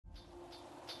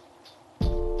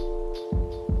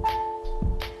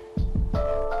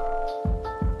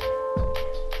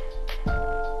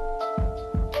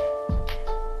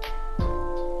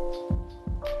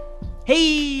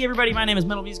Hey everybody, my name is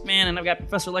Metal Music Man, and I've got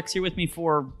Professor Lex here with me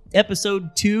for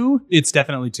episode 2. It's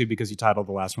definitely 2 because you titled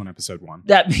the last one episode 1.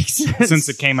 That makes sense. Since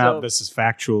it came out, this is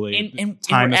factually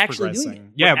time is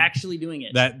progressing. We're actually doing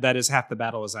it. That is half the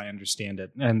battle, as I understand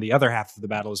it, and the other half of the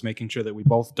battle is making sure that we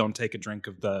both don't take a drink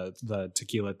of the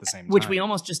tequila at the same time, which we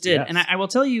almost just did. Yes. And I will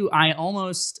tell you, I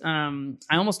almost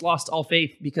lost all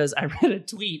faith because I read a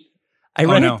tweet. I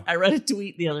read a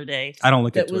tweet the other day. I don't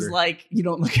look at Twitter. That was like, you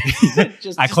don't look at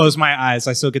it. I close my eyes.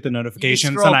 I still get the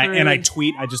notifications, and I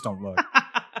tweet. I just don't look.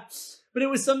 But it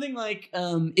was something like,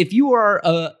 if you are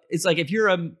if you're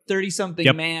a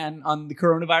 30-something man on the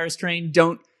coronavirus train,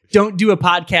 don't do a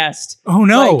podcast. Oh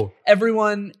no!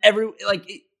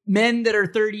 Like, men that are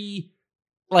 30.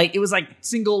 Like, it was like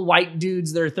single white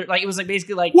dudes that are it was like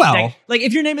basically like, like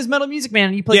if your name is Metal Music Man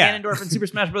and you play Ganondorf in Super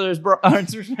Smash Brothers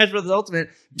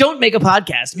Ultimate, don't make a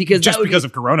podcast because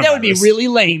of coronavirus. That would be really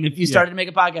lame if you started to make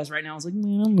a podcast right now. I was like,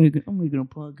 man, I'm making a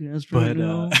podcast right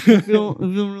now. I feel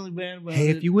really bad about it. Hey,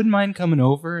 if you wouldn't mind coming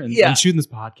over and shooting this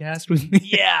podcast with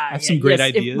me, I have some great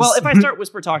ideas. If I start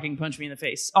whisper talking, punch me in the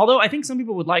face. Although I think some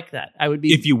people would like that. I would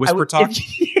be if you whisper talk.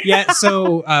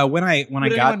 So when I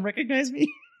would anyone recognize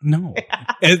me? No,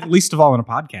 at least of all in a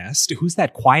podcast. Who's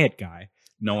that quiet guy?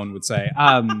 No one would say.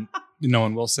 No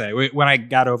one will say. When I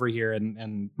got over here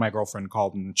and my girlfriend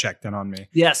called and checked in on me.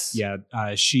 Yes. Yeah.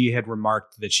 She had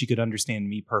remarked that she could understand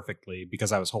me perfectly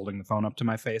because I was holding the phone up to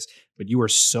my face. But you were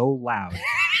so loud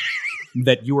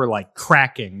that you were like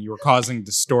cracking. You were causing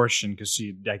distortion because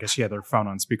I guess she had her phone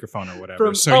on speakerphone or whatever.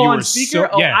 On speaker?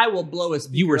 I will blow a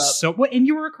speaker You were up. And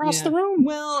you were across the room.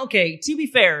 Well, okay. To be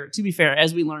fair,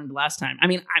 as we learned last time, I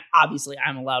mean,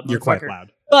 I'm a loud motherfucker. You're quite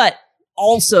loud. But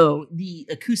also the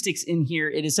acoustics in here,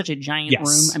 it is such a giant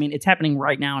room. I mean, it's happening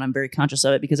right now and I'm very conscious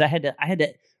of it because I had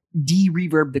to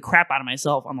de-reverb the crap out of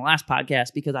myself on the last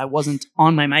podcast because I wasn't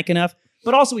on my mic enough.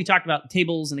 But also we talked about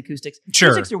tables and acoustics. Sure.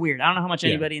 Acoustics are weird. I don't know how much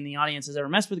anybody in the audience has ever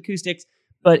messed with acoustics,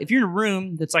 but if you're in a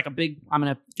room that's like a big,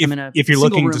 if you're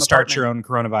looking to start your own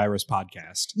coronavirus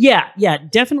podcast. Yeah,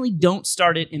 definitely don't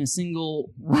start it in a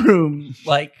single room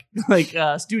like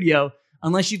studio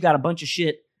unless you've got a bunch of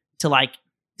shit to like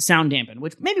sound dampen,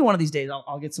 which maybe one of these days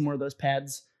I'll get some more of those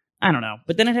pads. I don't know.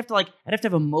 But then I'd have to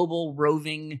have a mobile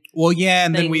roving. Well, yeah,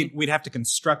 and then we'd have to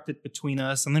construct it between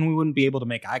us, and then we wouldn't be able to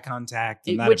make eye contact,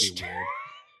 and that'd be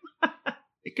weird.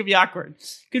 It could be awkward.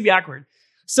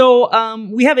 So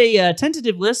we have a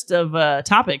tentative list of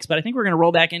topics, but I think we're going to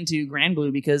roll back into Grand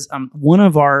Blue because one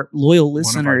of our loyal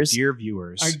listeners, dear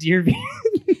viewers,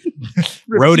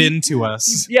 wrote in to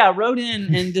us. Yeah, wrote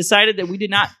in and decided that we did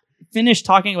not finish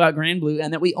talking about Grand Blue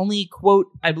and that we only quote,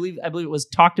 I believe it was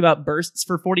talked about bursts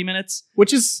for 40 minutes,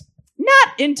 which is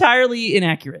not entirely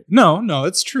inaccurate. No,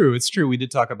 it's true. It's true. We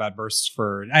did talk about bursts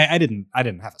for, I didn't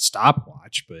have a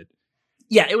stopwatch, but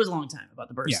yeah, it was a long time about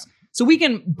the bursts. Yeah. So we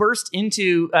can burst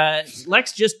into,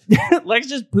 Lex just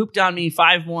pooped on me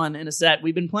 5-1 in a set.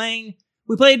 We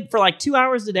played for like 2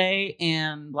 hours today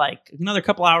and like another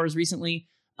couple hours recently.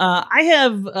 I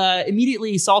have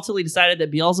immediately saltily decided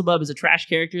that Beelzebub is a trash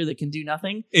character that can do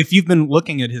nothing. If you've been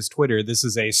looking at his Twitter, this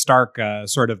is a stark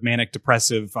sort of manic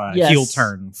depressive heel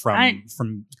turn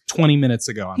from 20 minutes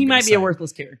ago. He might be a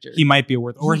worthless character. He might be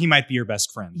or he might be your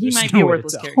best friend. He might be a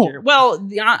worthless character. Well,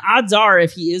 the odds are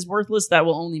if he is worthless, that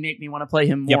will only make me want to play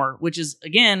him more, which is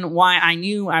again why I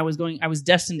knew I was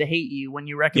destined to hate you when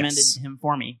you recommended him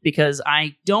for me, because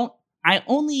I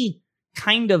only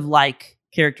kind of like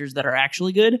characters that are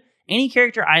actually good. Any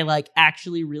character I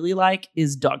actually really like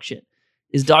is dog shit.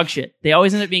 They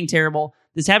always end up being terrible.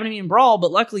 This happened to me in Brawl,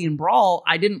 but luckily in Brawl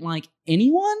I didn't like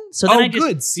anyone. So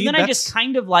then I just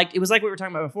kind of liked. It was like we were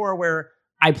talking about before, where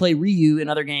I play Ryu in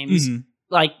other games,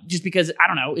 like just because I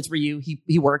don't know, it's Ryu.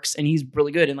 He works and he's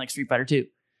really good in like Street Fighter 2.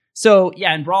 So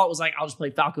yeah, in Brawl it was like I'll just play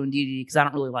Falco and DD because I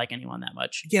don't really like anyone that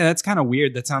much. Yeah, that's kind of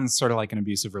weird. That sounds sort of like an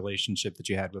abusive relationship that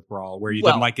you had with Brawl, where you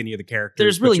didn't like any of the characters.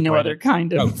 There's really no other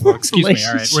kind of. Excuse me.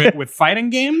 All right, with fighting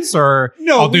games or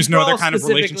no? There's no other kind of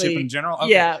relationship in general.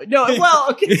 Okay. Yeah, no. Well,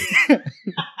 okay.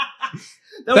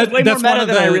 That was way more meta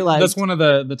than I realized. That's one of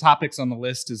the topics on the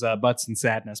list is butts and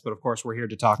sadness. But of course, we're here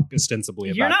to talk ostensibly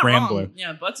about Grand Blue.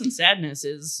 Yeah, butts and sadness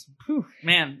is,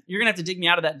 man, you're going to have to dig me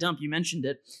out of that dump. You mentioned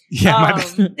it. Yeah,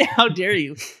 how dare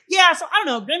you? Yeah, so I don't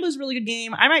know. Grand Blue's a really good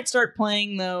game. I might start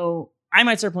playing,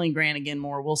 Grand again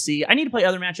more. We'll see. I need to play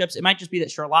other matchups. It might just be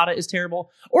that Charlotta is terrible,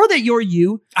 or that you're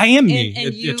you. I am me.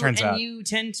 It turns out. And you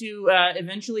tend to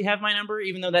eventually have my number,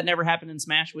 even though that never happened in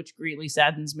Smash, which greatly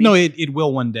saddens me. No, it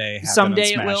will one day happen.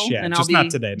 Someday in Smash. It will. Yeah, and just not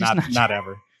today. Not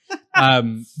ever.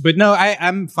 But no,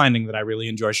 I'm finding that I really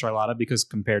enjoy Charlotta because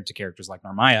compared to characters like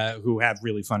Narmaya, who have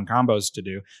really fun combos to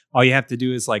do, all you have to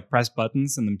do is like press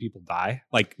buttons and then people die.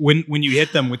 Like when you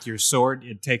hit them with your sword,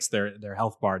 it takes their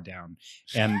health bar down.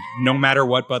 And no matter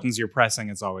what buttons you're pressing,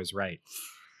 it's always right.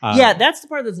 Yeah, that's the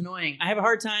part that's annoying. I have a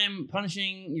hard time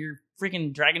punishing your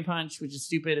freaking Dragon Punch, which is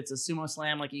stupid. It's a sumo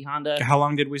slam like E Honda. How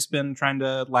long did we spend trying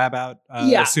to lab out a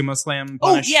sumo slam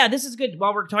punish? Oh, yeah, this is good.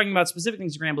 While we're talking about specific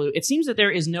things to Granblue, it seems that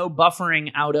there is no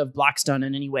buffering out of block stun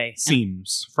in any way.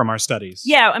 Seems from our studies.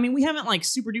 Yeah, I mean, we haven't like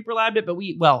super duper labbed it, but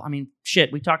we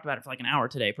talked about it for like an hour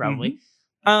today, probably.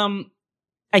 Mm-hmm.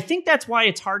 I think that's why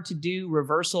it's hard to do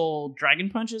reversal Dragon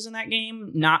Punches in that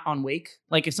game, not on Wake.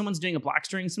 Like, if someone's doing a block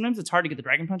string, sometimes it's hard to get the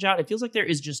Dragon Punch out. It feels like there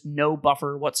is just no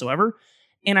buffer whatsoever.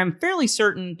 And I'm fairly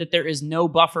certain that there is no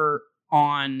buffer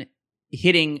on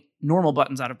hitting normal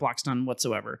buttons out of block stun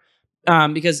whatsoever.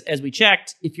 Because as we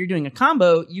checked, if you're doing a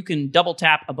combo, you can double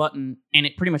tap a button and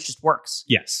it pretty much just works.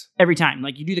 Yes. Every time.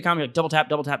 Like you do the combo, double tap,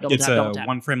 double tap, double tap, double tap. It's a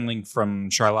one frame link from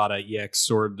Charlotta EX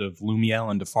Sword of Lumiel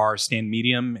and Defar stand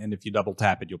medium. And if you double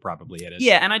tap it, you'll probably hit it.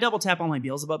 Yeah, and I double tap all my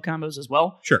Beelzebub combos as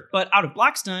well. Sure. But out of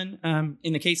block stun,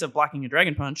 in the case of blocking a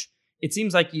Dragon Punch, it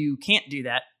seems like you can't do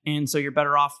that. And so you're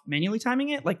better off manually timing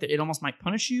it. Like it almost might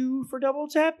punish you for double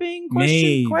tapping?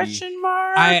 Question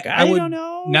mark? I don't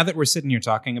know. Now that we're sitting here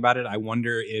talking about it, I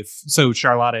wonder so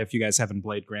Charlotta, if you guys haven't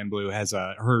played Granblue, has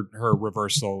her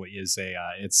reversal is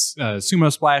it's a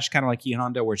sumo splash, kind of like E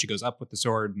Honda, where she goes up with the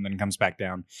sword and then comes back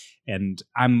down. And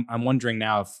I'm wondering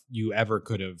now if you ever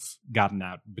could have gotten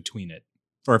out between it.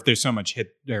 Or if there's so much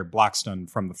hit or block stun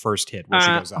from the first hit where she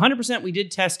goes up. 100% we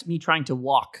did test me trying to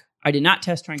walk. I did not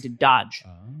test trying to dodge.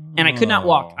 And I could not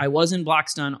walk. I was in block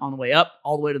stun on the way up,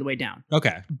 all the way to the way down.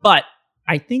 Okay. But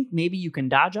I think maybe you can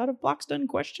dodge out of block stun, ?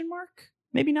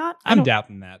 Maybe not. I'm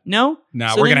doubting that. No? No,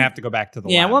 so we're going to have to go back to the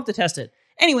lab. We'll have to test it.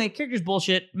 Anyway, character's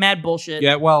bullshit. Mad bullshit.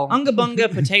 Yeah, well. Unga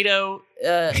Bunga Potato.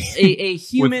 A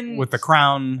human. With the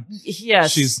crown.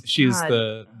 Yes. She's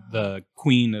the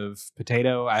queen of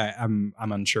potato. I'm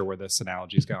unsure where this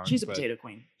analogy is going. She's a potato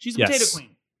queen. She's a potato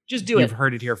queen. Just do it. You've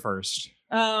heard it here first.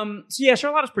 So yeah,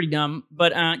 Charlotta's pretty dumb,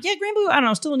 but Granblue, I don't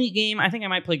know, still a neat game. I think I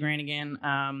might play Gran again.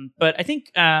 But I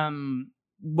think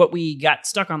what we got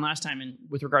stuck on last time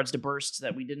with regards to bursts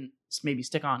that we didn't maybe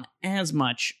stick on as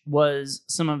much was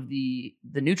some of the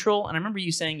neutral. And I remember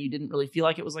you saying you didn't really feel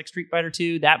like it was like Street Fighter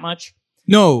 2 that much.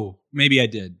 No, maybe I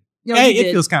did. No,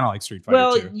 it feels kind of like Street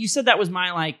Fighter 2. Well, you said that was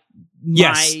my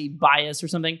bias or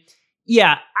something.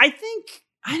 Yeah,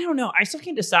 I don't know. I still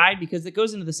can't decide because it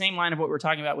goes into the same line of what we were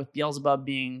talking about with Beelzebub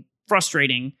being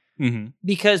frustrating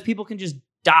because people can just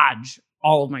dodge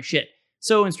all of my shit.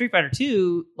 So in Street Fighter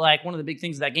 2, like one of the big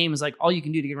things of that game is like all you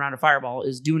can do to get around a fireball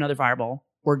is do another fireball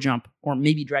or jump or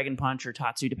maybe Dragon Punch or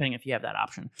Tatsu, depending if you have that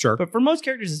option. Sure. But for most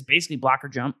characters, it's basically block or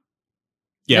jump.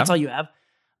 Yeah. That's all you have.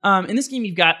 In this game,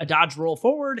 you've got a dodge roll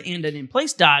forward and an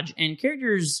in-place dodge, and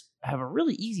characters have a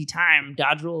really easy time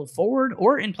dodge roll forward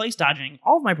or in-place dodging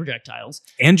all of my projectiles.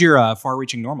 And your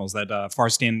far-reaching normals, that far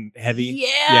stand heavy.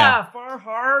 Yeah, far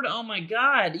hard. Oh my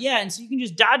god. Yeah, and so you can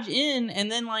just dodge in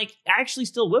and then like actually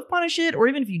still whiff punish it, or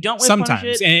even if you don't whiff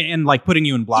punish it. And like putting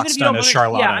you in block stun as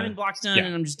Charlotta. Yeah, I'm in block stun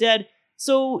and I'm just dead.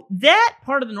 So that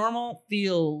part of the normal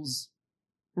feels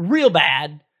real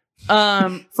bad.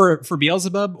 For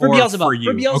Beelzebub for or Beelzebub, for you?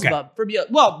 For Beelzebub. Okay.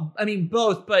 Well, I mean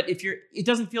both, but it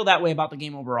doesn't feel that way about the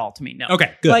game overall to me. No.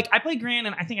 Okay, good. Like I played Gran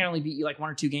and I think I only beat you like 1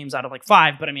 or 2 games out of like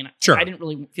 5, but I mean, sure. I didn't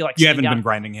really feel like you haven't been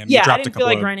grinding him. Yeah, you dropped I didn't a feel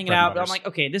like grinding it out, but I'm like,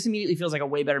 okay, this immediately feels like a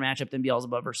way better matchup than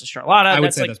Beelzebub versus Charlotta. I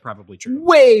would say that's probably true.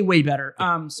 Way, way better.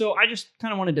 Yeah. So I just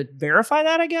kind of wanted to verify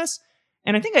that, I guess.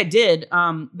 And I think I did.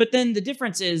 But then the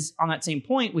difference is on that same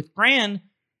point with Gran,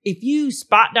 if you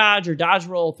spot dodge or dodge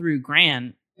roll through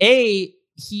Gran,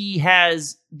 he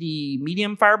has the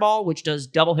medium fireball, which does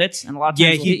double hits, and a lot of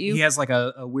times will hit you. He has like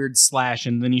a weird slash,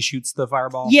 and then he shoots the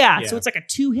fireball. Yeah, so it's like a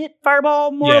 2-hit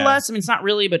fireball, more or less. I mean, it's not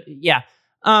really, but yeah.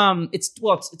 It's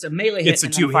a melee hit. It's a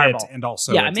and 2-hit, and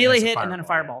also a melee hit and then a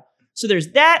fireball. So there's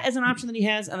that as an option that he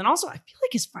has, and then also I feel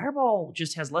like his fireball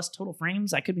just has less total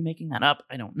frames. I could be making that up.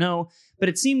 I don't know, but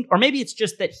it seemed, or maybe it's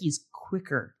just that he's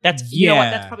quicker. That's you know what?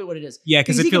 That's probably what it is. Yeah,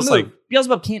 because it feels like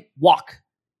Beelzebub can't walk.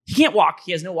 He can't walk.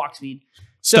 He has no walk speed.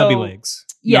 Stubby legs.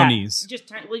 No knees. He just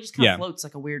kind of floats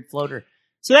like a weird floater.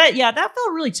 So that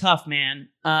felt really tough, man.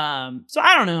 So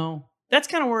I don't know. That's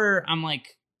kind of where I'm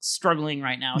like, struggling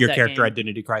right now. With Your that character game.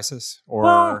 identity crisis, or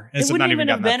Well, has it it not wouldn't even even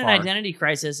have gotten been that an far? identity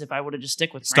crisis if I would have just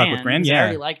stuck with Gran. because Yeah. I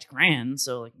already liked Gran,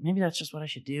 so like maybe that's just what I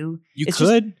should do. You It's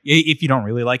could, if you don't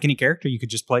really like any character, you could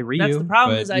just play Ryu. That's the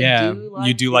problem but is I yeah, do like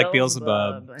you do like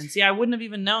Beelzebub. And see, I wouldn't have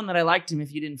even known that I liked him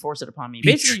if you didn't force it upon me.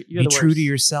 Be, Basically, you're be the true worst. to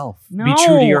yourself. No, be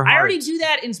true to your heart. I already do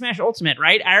that in Smash Ultimate,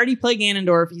 right? I already play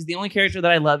Ganondorf. He's the only character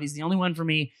that I love. He's the only one for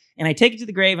me. And I take it to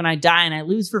the grave and I die and I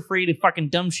lose for free to fucking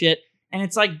dumb shit. And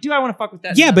it's like, do I want to fuck with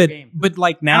that? Yeah, in another game? but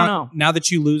like I don't now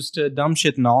that you lose to dumb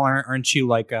shit and all, aren't you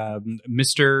like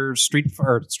Mr. Street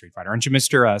Fighter? Aren't you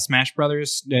Mr. Smash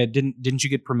Brothers? Didn't you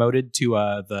get promoted to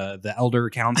the Elder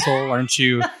Council? Aren't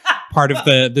you part of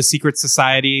the secret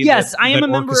society? Yes, I am that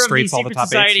a member of the orchestrates all secret top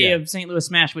society eights? of St. Louis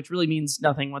Smash, which really means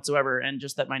nothing whatsoever, and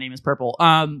just that my name is Purple.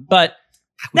 But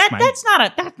that's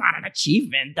not an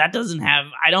achievement. That doesn't have.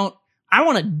 I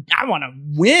want to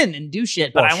win and do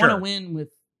shit, but Well, I want to sure. win with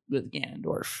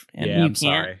Ganondorf, and Yeah, you I'm can't.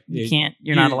 sorry. You can't.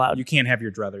 You're not allowed. You can't have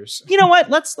your druthers. You know what?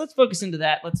 Let's focus into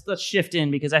that. Let's shift in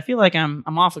because I feel like I'm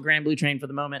off the Grand Blue train for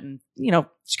the moment, and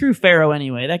screw Pharaoh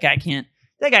anyway. That guy can't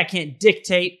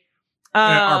dictate.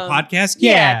 Our podcast,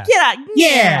 Get out.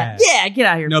 Yeah. Get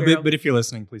out of here. No, Pharaoh. but if you're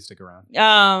listening, please stick around.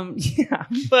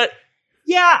 But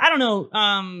yeah, I don't know.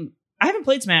 I haven't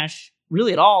played Smash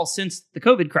really at all since the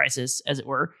COVID crisis, as it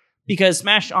were, because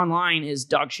Smash Online is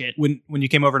dog shit. When you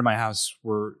came over to my house,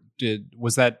 that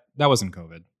wasn't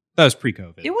COVID? That was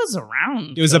pre-COVID. It was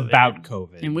around. It was COVID, about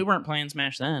COVID, and we weren't playing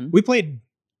Smash then. we played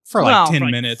for like 10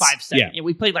 minutes, 5 seconds. Yeah,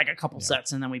 We played like a couple Yeah.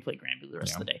 sets, and then we played Grand Blue the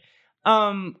rest of the day.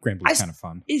 Grand Blue's kind of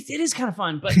fun. It is kind of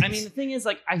fun, but I mean, the thing is,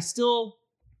 like, I still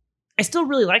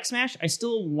really like Smash. I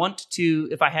still want to,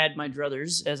 if I had my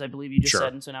druthers, as I believe you just Sure.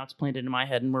 said, and so now it's planted in my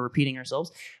head, and we're repeating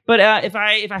ourselves. But if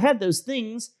I had those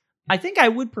things, I think I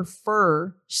would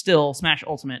prefer still Smash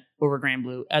Ultimate over Grand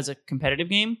Blue as a competitive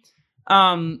game.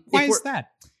 Why is that?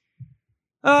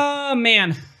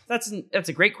 Man, that's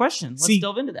a great question. Let's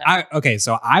delve into that.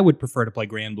 So I would prefer to play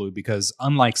Grand Blue because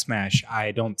unlike Smash,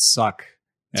 I don't suck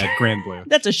at Grand Blue.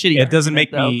 That's a shitty. It doesn't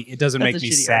make argument, me. It doesn't That's make a me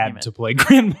shitty sad argument. to play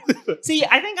Grand Blue. See,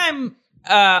 I think I'm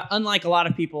unlike a lot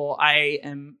of people. I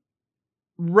am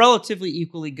relatively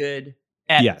equally good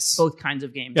at Yes. both kinds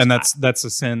of games, And that's a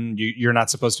sin. You're not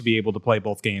supposed to be able to play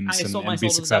both games I sold my and soul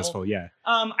be to the successful. Yeah.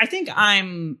 I think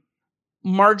I'm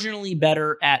marginally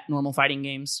better at normal fighting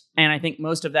games, and I think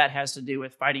most of that has to do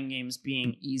with fighting games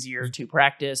being easier to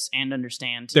practice and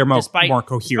understand. They're more despite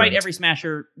coherent. Despite every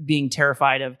Smasher being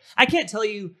terrified of, I can't tell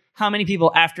you how many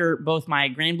people after both my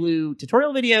Grand Blue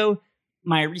tutorial video,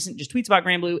 my recent just tweets about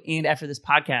Grand Blue, and after this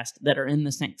podcast that are in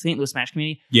the St. Louis Smash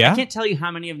community. Yeah. I can't tell you how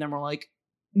many of them were like,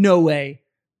 "No way,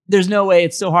 there's no way,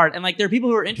 it's so hard." And like, there are people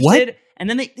who are interested, and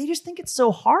then they just think it's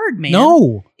so hard, man.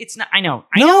 No. It's not. I know.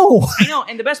 No. I know.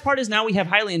 And the best part is now we have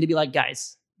Hylian to be like,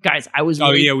 guys, I was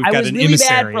really, we've I got was an really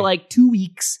emissary. bad for like 2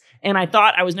 weeks, and I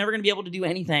thought I was never going to be able to do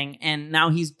anything. And now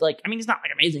he's like, I mean, he's not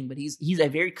like amazing, but he's a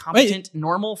very competent,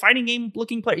 normal fighting game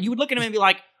looking player. You would look at him and be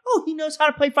like, oh, he knows how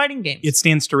to play fighting games. It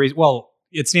stands to reason. Well,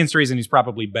 it stands to reason he's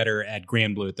probably better at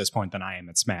Grand Blue at this point than I am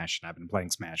at Smash, and I've been playing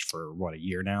Smash for a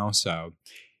year now. So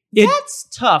That's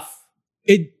tough.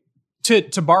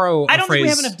 To borrow I a don't phrase, think we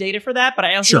have enough data for that, but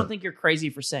I also Sure. don't think you're crazy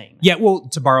for saying that. Yeah, well,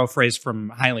 to borrow a phrase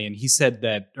from Hylian, he said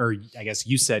that, or I guess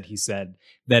he said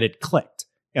that it clicked.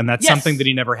 And that's Yes. something that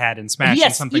he never had in Smash, Yes,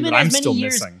 and something even that I'm as many still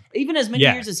years- missing. Even as many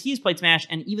Yeah. years as he's played Smash,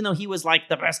 and even though he was like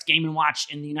the best Game & Watch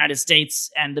in the United States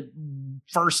and the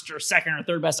first or second or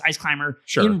third best ice climber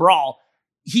Sure. in Brawl,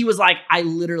 he was like, I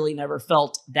literally never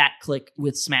felt that click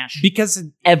with Smash. Because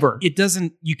ever. it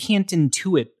doesn't, you can't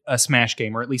intuit a Smash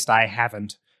game, or at least I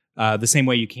haven't, the same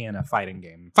way you can a fighting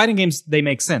game. Fighting games, they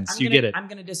make sense. You get it. I'm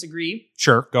going to disagree.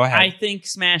 Sure, go ahead. I think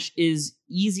Smash is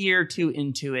easier to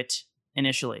intuit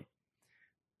initially.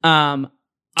 I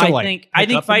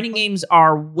think fighting games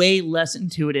are way less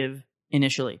intuitive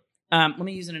initially. Let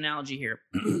me use an analogy here.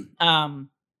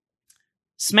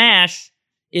 Smash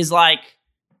is like,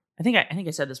 I think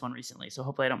I said this one recently, so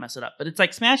hopefully I don't mess it up. But it's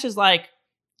like Smash is like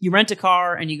you rent a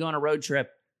car and you go on a road trip,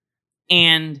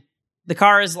 and the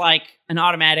car is like an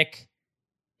automatic.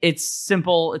 It's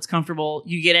simple, it's comfortable.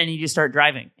 You get in and you just start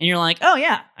driving, and you're like, oh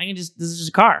yeah, this is just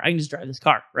a car. I can just drive this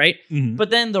car, right? Mhm. But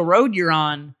then the road you're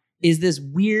on is this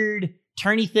weird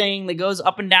turny thing that goes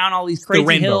up and down all these crazy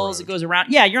Rainbow hills. Road. It goes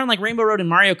around. Yeah, you're on like Rainbow Road in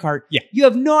Mario Kart. Yeah. You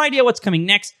have no idea what's coming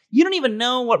next. You don't even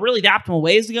know what really the optimal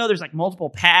way is to go. There's like multiple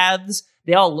paths.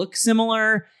 They all look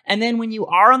similar. And then when you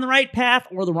are on the right path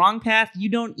or the wrong path, you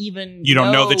don't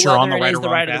know that you're on the whether it right is or the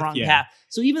wrong right or the path. wrong Yeah. path.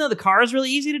 So even though the car is really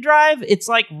easy to drive, it's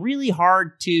like really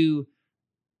hard to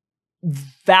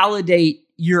validate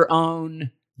your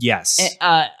own Yes.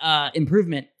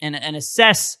 improvement and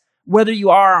assess whether you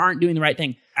are or aren't doing the right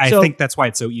thing. I think that's why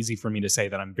it's so easy for me to say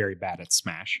that I'm very bad at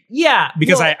Smash. Yeah.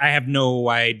 Because I have no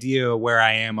idea where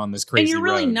I am on this crazy And you're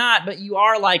really road. not, but you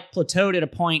are like plateaued at a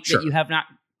point that you have not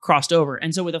crossed over.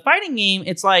 And so with a fighting game,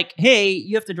 it's like, hey,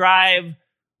 you have to drive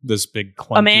this big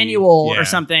clunky, a manual or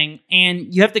something,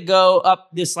 and you have to go up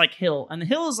this like hill. And the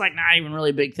hill is like not even really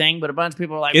a big thing, but a bunch of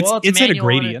people are like, well, it's a manual. At a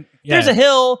gradient. There's a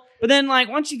hill, but then like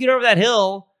once you get over that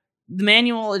hill, the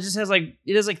manual, it just has like,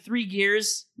 it has like 3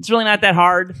 gears. It's really not that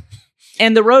hard.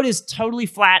 And the road is totally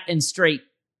flat and straight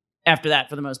after that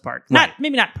for the most part. Right.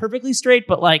 Maybe not perfectly straight,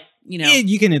 but like,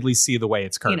 you can at least see the way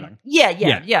it's curving.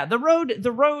 Yeah. The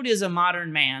road is a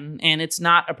modern man, and it's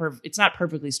not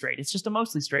perfectly straight. It's just a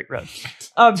mostly straight road.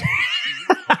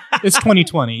 It's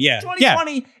 2020. Yeah.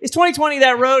 2020. It's 2020.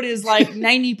 That road is like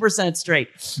 90%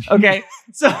 straight. Okay.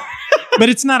 So, but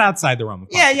it's not outside the realm of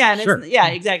possibility. Yeah.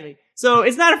 And exactly. So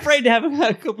it's not afraid to have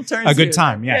a couple turns. A good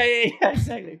time. Yeah. Yeah.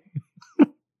 Exactly.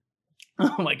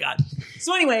 Oh my God.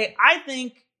 So anyway, I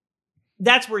think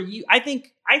that's where I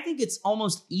think it's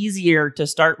almost easier to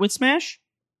start with Smash,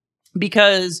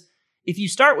 because if you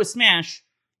start with Smash,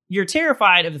 you're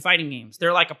terrified of the fighting games.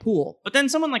 They're like a pool, but then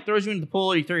someone like throws you into the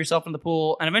pool, or you throw yourself in the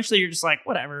pool, and eventually you're just like,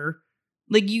 whatever.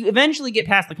 Like you eventually get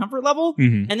past the comfort level,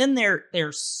 and then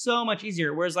they're so much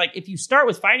easier. Whereas like if you start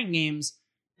with fighting games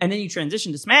and then you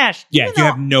transition to Smash, you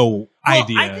have no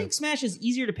idea. I think Smash is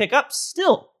easier to pick up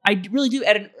still. I really do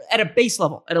at a base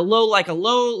level, at a low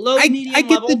medium I get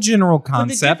level. The general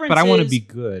concept, but I want to be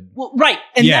good. Well, right.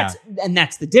 And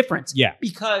that's the difference. Yeah.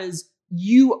 Because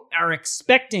you are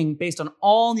expecting, based on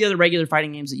all the other regular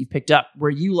fighting games that you've picked up, where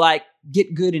you like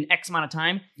get good in X amount of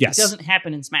time. Yes. It doesn't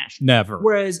happen in Smash. Never.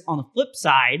 Whereas on the flip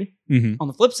side,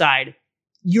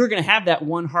 you're going to have that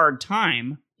one hard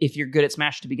time if you're good at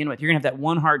Smash to begin with. You're going to have that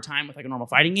one hard time with like a normal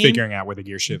fighting game. Figuring out where the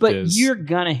gear shift is. But you're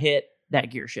going to hit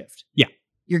that gear shift. Yeah.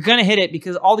 You're going to hit it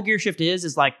because all the gear shift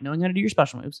is like knowing how to do your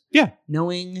special moves. Yeah.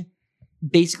 Knowing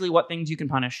basically what things you can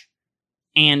punish,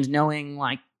 and knowing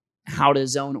like how to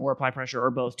zone or apply pressure, or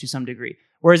both to some degree.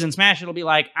 Whereas in Smash, it'll be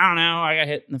like, I don't know, I got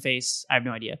hit in the face. I have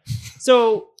no idea.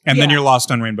 So, and then you're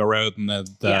lost on Rainbow Road, and the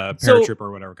paratrooper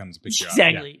or whatever comes to pick you up.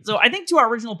 Exactly. Yeah. So I think to our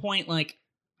original point, like,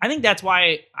 I think that's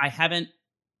why I haven't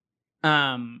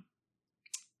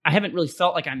really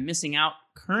felt like I'm missing out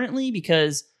currently,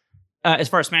 because as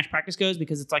far as Smash practice goes,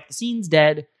 because it's like the scene's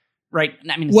dead, right?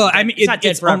 I mean, it's not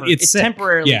dead forever. It's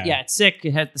temporarily, it's sick.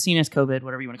 It has the scene has COVID,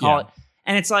 whatever you want to call it.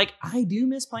 And it's like, I do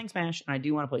miss playing Smash, and I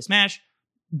do want to play Smash,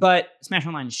 but Smash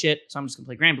Online is shit, so I'm just going to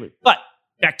play Grand Blue. But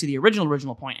back to the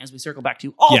original point, as we circle back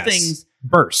to all things.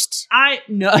 Burst.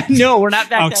 No, we're not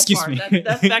back that far. Me.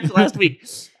 That's back to last week.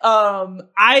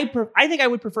 I think I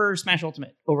would prefer Smash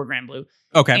Ultimate over Grand Blue.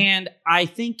 Okay. And I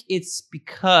think it's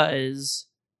because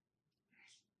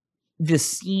the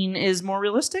scene is more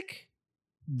realistic.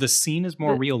 The scene is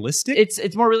more realistic?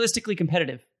 It's more realistically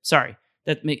competitive. Sorry.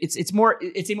 It's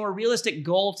a more realistic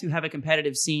goal to have a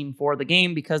competitive scene for the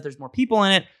game, because there's more people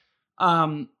in it.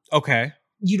 Okay.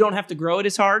 You don't have to grow it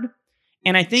as hard.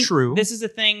 And I think this is a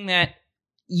thing that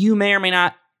you may or may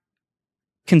not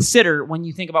consider when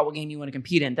you think about what game you want to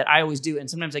compete in, that I always do. And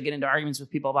sometimes I get into arguments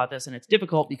with people about this, and it's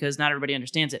difficult because not everybody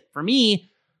understands it. For me,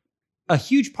 a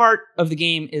huge part of the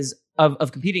game is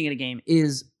of competing in a game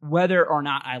is whether or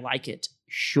not I like it.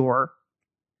 Sure.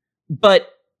 But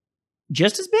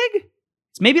just as big,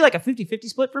 it's maybe like a 50-50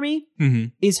 split for me,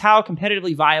 is how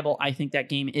competitively viable I think that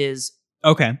game is.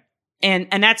 Okay. And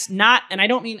that's not, and I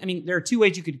mean, there are two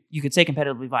ways you could say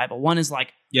competitively viable. One is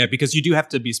like, because you do have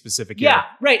to be specific here. Yeah,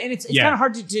 right. And it's kind of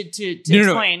hard to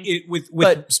explain.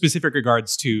 With specific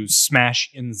regards to Smash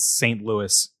in St.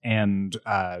 Louis and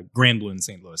Grand Blue in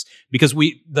St. Louis, because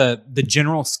the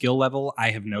general skill level I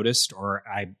have noticed, or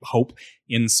I hope,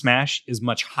 in Smash is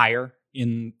much higher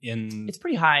in it's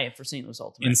pretty high for St. Louis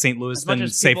Ultimate in St. Louis than,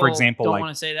 say, for example, don't like,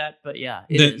 want to say that, but yeah,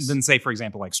 than say, for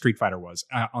example, like Street Fighter was.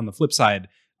 On the flip side,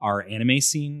 our anime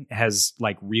scene has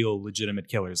like real legitimate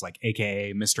killers, like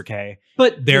AKA Mr. K.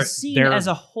 But the scene as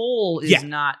a whole is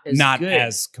not good.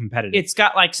 As competitive. It's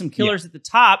got like some killers at the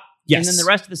top, and then the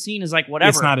rest of the scene is like whatever.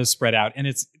 It's not as spread out, and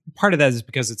it's part of that is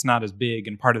because it's not as big,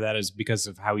 and part of that is because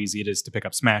of how easy it is to pick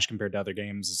up Smash compared to other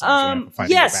games.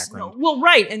 Yes, well,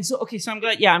 right, and so I'm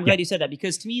glad. Yeah, I'm glad you said that,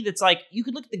 because to me, that's like you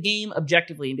could look at the game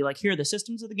objectively and be like, here are the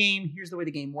systems of the game. Here's the way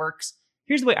the game works.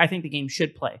 Here's the way I think the game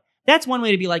should play. That's one way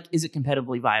to be like, is it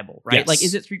competitively viable, right? Yes. Like,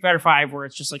 is it Street Fighter V where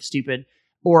it's just like stupid,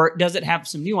 or does it have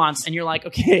some nuance? And you're like,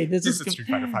 okay, this is Street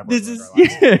Fighter V. This is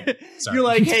you're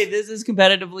like, hey, this is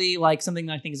competitively like something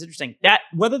that I think is interesting. That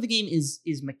whether the game is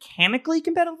mechanically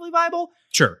competitively viable,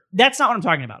 sure, that's not what I'm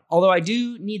talking about. Although I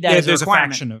do need that as a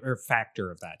requirement. There's a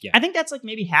factor of that. Yeah, I think that's like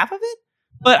maybe half of it.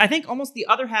 But I think almost the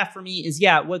other half for me is,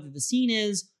 whether the scene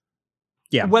is,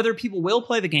 whether people will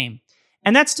play the game.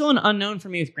 And that's still an unknown for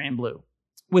me with Grand Blue.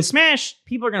 With Smash,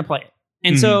 people are going to play it.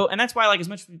 And so, and that's why, like, as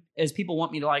much as people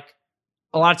want me to, like,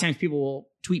 a lot of times people will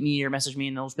tweet me or message me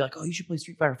and they'll just be like, oh, you should play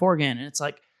Street Fighter 4 again. And it's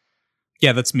like,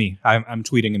 yeah, that's me. I'm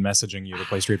tweeting and messaging you to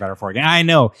play Street Fighter 4 again. I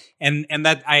know. And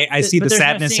that I see the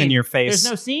sadness in your face.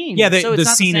 There's no scene. Yeah, the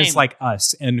scene is like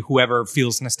us, and whoever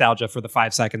feels nostalgia for the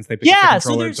 5 seconds they pick up the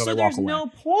controller until they walk away. There's no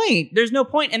point. There's no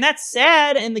point. And that's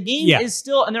sad. And the game is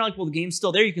still, and they're like, well, the game's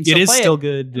still there. You can still play it. It is still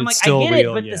good. And I'm like, still I get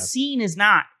real, it, but the scene is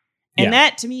not. And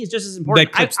that to me is just as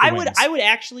important. I would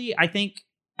actually, I think,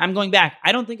 I'm going back.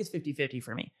 I don't think it's 50-50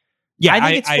 for me. Yeah,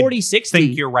 I think it's 40-60.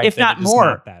 Think you're right, if not more.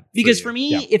 Not that because for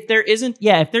me, if there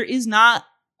is not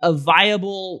a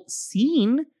viable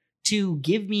scene to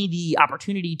give me the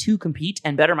opportunity to compete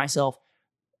and better myself,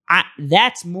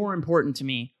 that's more important to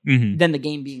me than the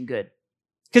game being good.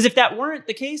 Because if that weren't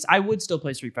the case, I would still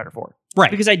play Street Fighter 4.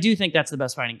 Right. Because I do think that's the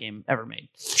best fighting game ever made.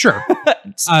 Sure.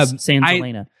 Sans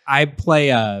Elena. I play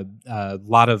a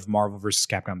lot of Marvel vs.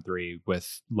 Capcom 3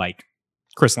 with, like,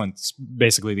 Chris Lentz,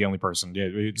 basically the only person.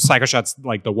 Yeah, Psycho Shot's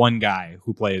like the one guy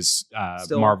who plays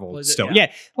Marvel still.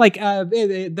 Like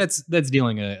that's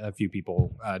dealing a few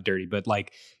people dirty. But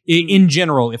like in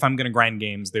general, if I'm going to grind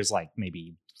games, there's like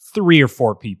maybe 3 or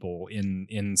 4 people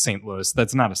in St. Louis.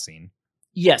 That's not a scene.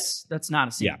 Yes, that's not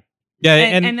a scene. Yeah,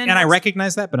 and I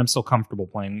recognize that, but I'm still comfortable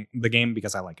playing the game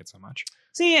because I like it so much.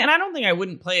 See, and I don't think I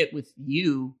wouldn't play it with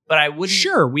you, but I wouldn't.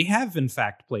 Sure, we have in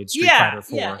fact played Street Fighter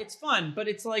 4. Yeah, it's fun, but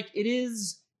it's like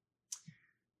it's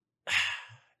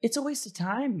a waste of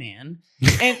time, man.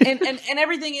 And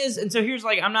everything is, and so here's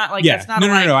like I'm not like that's not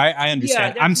no. I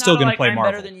understand. I'm still gonna play Marvel.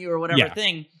 I'm better than you or whatever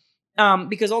thing.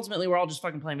 Because ultimately we're all just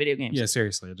fucking playing video games. Yeah,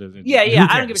 seriously. I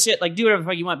don't give a shit. Like do whatever the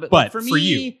fuck you want, but for me,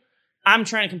 you. I'm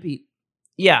trying to compete.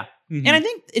 Yeah. And I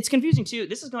think it's confusing too.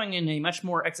 This is going in a much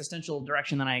more existential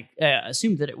direction than I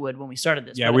assumed that it would when we started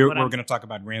this. Yeah, we were going to talk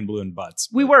about Grand Blue and butts.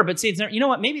 We were, but see, you know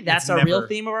what? Maybe that's our real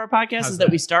theme of our podcast is that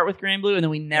we start with Grand Blue and then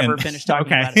we never finish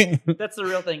talking about it. That's the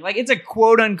real thing. Like it's a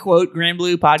quote unquote Grand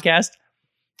Blue podcast.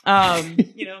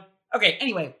 You know. Okay.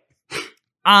 Anyway.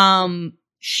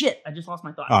 Shit. I just lost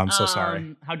my thought. Oh, I'm so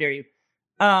sorry. How dare you?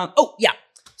 Oh yeah.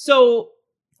 So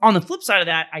on the flip side of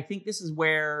that, I think this is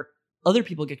where other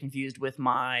people get confused with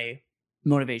my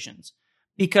motivations,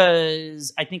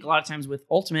 because I think a lot of times with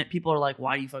Ultimate, people are like,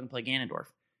 why do you fucking play Ganondorf?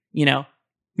 You know?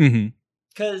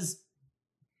 Because,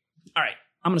 all right,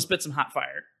 I'm going to spit some hot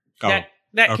fire.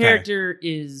 That character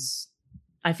is,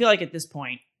 I feel like at this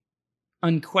point,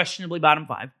 unquestionably bottom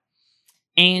 5.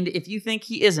 And if you think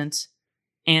he isn't,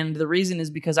 and the reason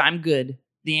is because I'm good,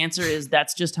 the answer is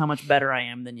that's just how much better I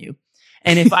am than you.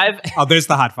 And if I've there's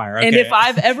the hot fire. Okay. And if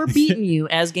I've ever beaten you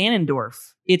as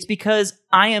Ganondorf, it's because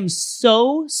I am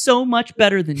so much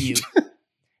better than you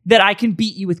that I can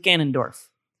beat you with Ganondorf.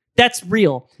 That's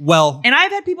real. Well, and I've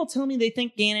had people tell me they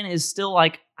think Ganon is still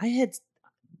like, I had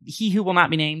he who will not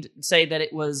be named say that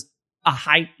it was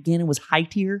Ganon was high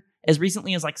tier as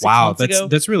recently as like 6 months ago.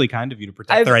 That's really kind of you to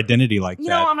protect their identity like that. You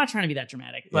know, I'm not trying to be that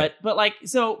dramatic, but like,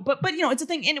 so, but you know, it's a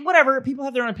thing, and whatever, people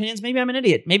have their own opinions. Maybe I'm an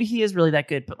idiot. Maybe he is really that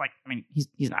good, but like, I mean,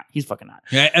 he's not. He's fucking not.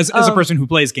 Yeah, as a person who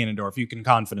plays Ganondorf, you can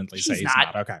confidently say he's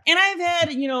not. Okay. And I've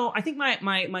had, you know, I think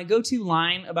my go-to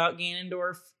line about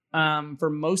Ganondorf for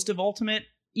most of Ultimate,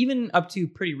 even up to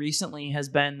pretty recently, has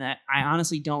been that I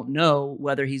honestly don't know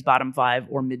whether he's bottom 5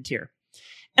 or mid tier.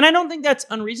 And I don't think that's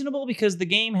unreasonable because the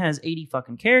game has 80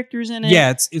 fucking characters in it.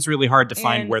 Yeah, it's really hard to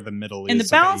find where the middle is. And the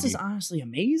balance is honestly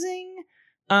amazing,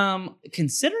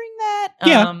 considering that.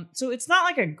 Yeah. So it's not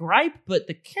like a gripe, but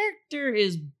the character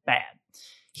is bad.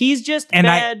 He's just and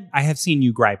bad. I have seen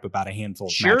you gripe about a handful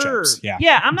of matchups.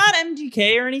 Yeah, I'm not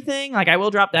MGK or anything. Like, I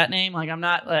will drop that name. Like, I'm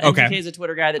not... MGK is a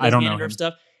Twitter guy that does Ganondorf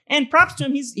stuff. And props to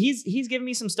him. He's given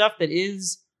me some stuff that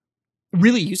is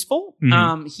really useful.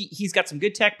 He's got some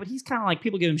good tech, but he's kind of like,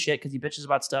 people give him shit because he bitches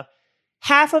about stuff.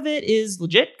 Half of it is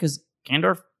legit because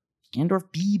Ganondorf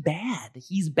be bad.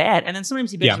 He's bad. And then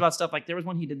sometimes he bitches about stuff. Like there was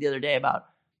one he did the other day about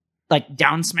like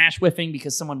down smash whiffing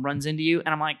because someone runs into you. And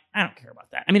I'm like, I don't care about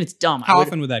that. I mean, it's dumb. How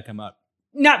often would that come up?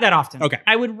 Not that often. Okay.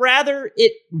 I would rather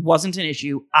it wasn't an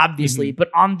issue, obviously, but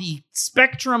on the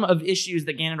spectrum of issues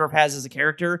that Ganondorf has as a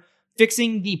character,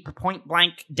 fixing the point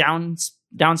blank down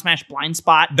smash blind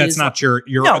spot. That's not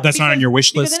not on your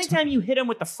wish list. Because anytime you hit them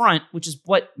with the front, which is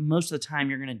what most of the time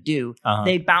you're going to do,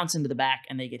 they bounce into the back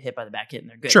and they get hit by the back hit and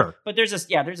they're good. Sure. But there's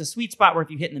a sweet spot where if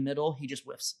you hit in the middle, he just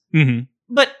whiffs.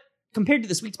 But compared to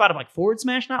the sweet spot of like forward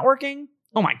smash not working,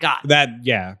 oh my god.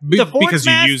 Because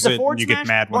you use it and you get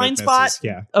mad when it misses.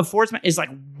 Of forward smash is like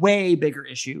way bigger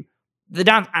issue. The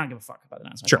down, I don't give a fuck about the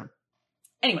down smash. Sure.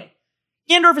 Anyway,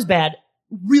 Ganondorf is bad.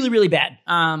 Really, really bad.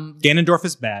 Ganondorf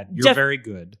is bad. You're very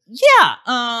good. Yeah.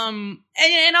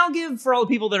 And I'll give for all the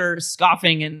people that are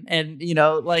scoffing and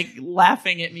like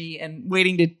laughing at me and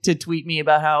waiting to tweet me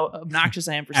about how obnoxious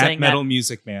I am for saying Metal that.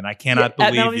 Music Man, I cannot believe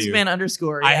at Metal you. Music Man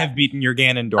 _. Yeah. I have beaten your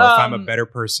Ganondorf. I'm a better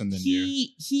person than you.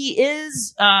 He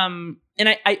is. And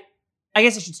I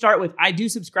guess I should start with, I do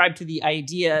subscribe to the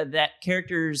idea that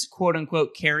characters, quote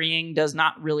unquote, carrying does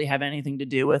not really have anything to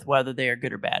do with whether they are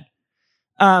good or bad.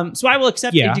 So I will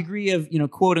accept a degree of,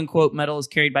 quote unquote, metal is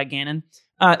carried by Ganon.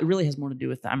 It really has more to do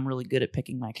with I'm really good at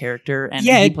picking my character, and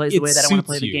he plays the way that I want to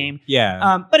play the game.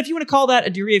 Yeah. But if you want to call that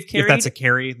a degree of carry, if that's a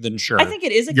carry, then sure. I think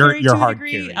it is a carry to a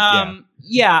degree. Carry.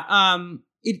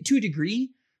 To a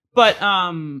degree. But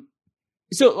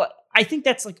so I think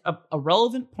that's like a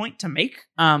relevant point to make.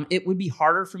 It would be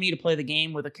harder for me to play the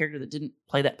game with a character that didn't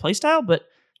play that playstyle, but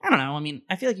I don't know. I mean,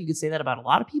 I feel like you could say that about a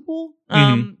lot of people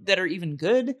that are even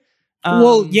good.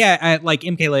 Well, yeah, like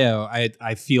MKLeo,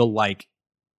 I feel like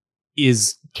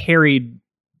is carried.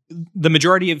 The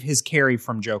majority of his carry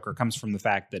from Joker comes from the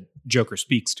fact that Joker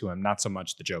speaks to him, not so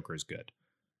much the Joker is good.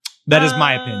 That is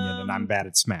my opinion, and I'm bad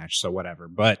at Smash, so whatever.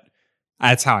 But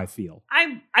that's how I feel.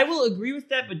 I will agree with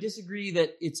that, but disagree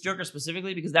that it's Joker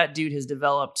specifically, because that dude has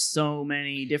developed so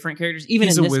many different characters. Even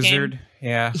He's in a this wizard. game,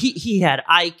 Yeah, he had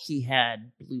Ike, he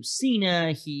had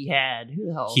Lucina, he had who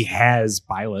the hell? He has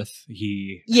Byleth.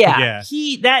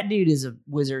 That dude is a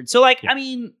wizard. So I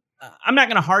mean, I'm not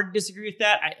going to hard disagree with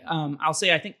that. I'll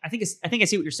say I think I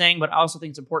see what you're saying, but I also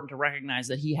think it's important to recognize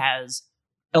that he has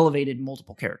elevated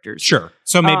multiple characters. Sure.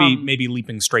 So maybe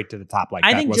leaping straight to the top like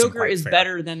that. I think wasn't Joker is fair.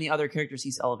 better than the other characters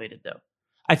he's elevated, though.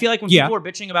 I feel like when people were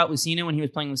bitching about Lucina when he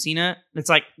was playing Lucina, it's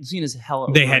like Lucina's hella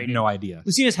overrated. They had no idea.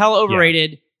 Lucina's hella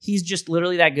overrated. Yeah. He's just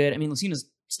literally that good. I mean, Lucina's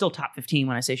still top 15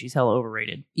 when I say she's hella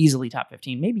overrated. Easily top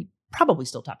 15. Probably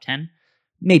still top 10.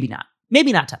 Maybe not.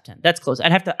 Maybe not top 10. That's close.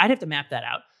 I'd have to map that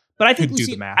out. But I think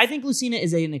Lucina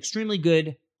is an extremely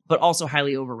good, but also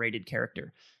highly overrated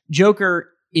character.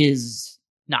 Joker is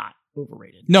not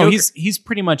overrated. No, Joker, he's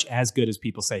pretty much as good as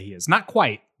people say he is. Not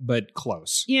quite, but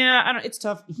close. Yeah, it's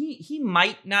tough. He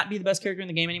might not be the best character in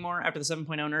the game anymore after the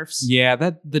 7.0 nerfs. Yeah,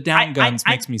 the down guns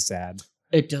makes me sad.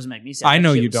 It does make me sad. I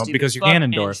know you don't, because you're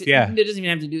Ganondorf. Yeah, it doesn't even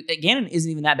have to do. Ganon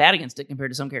isn't even that bad against it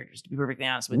compared to some characters. To be perfectly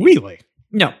honest with you, really?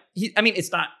 No,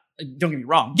 it's not. Don't get me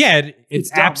wrong. Yeah,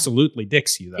 it's absolutely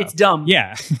dicks you though. It's dumb.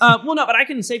 Yeah. Well, no, but I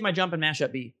can save my jump and mash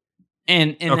up B.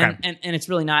 And it's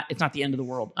really not. It's not the end of the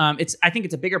world. I think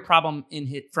it's a bigger problem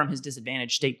from his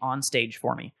disadvantage state on stage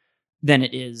for me than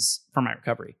it is for my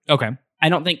recovery. Okay. I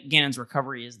don't think Ganon's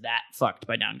recovery is that fucked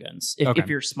by down guns if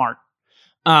you're smart.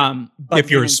 But if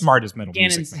you're as smart as Metal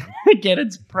Music Man.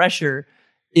 Ganon's pressure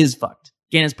is fucked.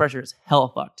 Ganon's pressure is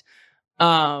hella fucked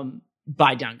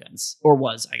by down guns, or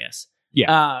was, I guess.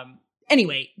 Yeah.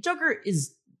 Anyway, Joker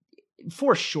is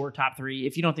for sure top 3.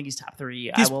 If you don't think he's top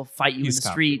 3, I will fight you in the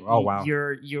street. Oh wow,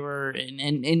 you're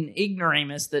an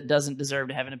ignoramus that doesn't deserve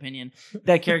to have an opinion.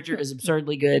 That character is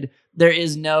absurdly good. There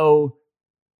is no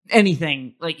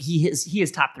anything like he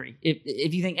is top 3.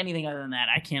 If you think anything other than that,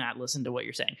 I cannot listen to what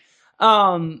you're saying.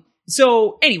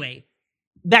 So anyway,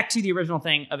 back to the original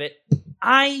thing of it.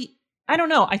 I don't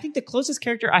know. I think the closest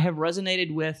character I have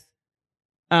resonated with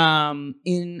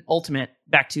in Ultimate,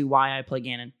 back to why I play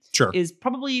Ganon, is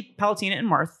probably Palutena and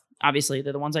Marth. Obviously,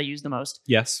 they're the ones I use the most.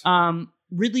 Yes.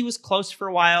 Ridley was close for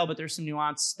a while, but there's some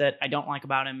nuance that I don't like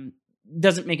about him.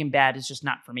 Doesn't make him bad. It's just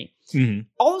not for me. Mm-hmm.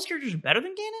 All those characters are better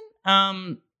than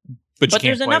Ganon. But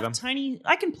there's enough tiny.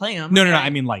 I can play them. No. I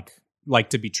mean, like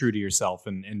to be true to yourself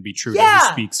and be true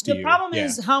that he speaks to you. The problem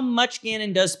is how much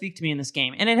Ganon does speak to me in this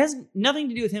game, and it has nothing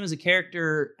to do with him as a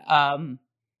character.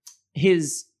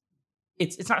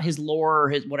 It's not his lore or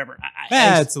his whatever.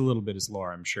 It's a little bit his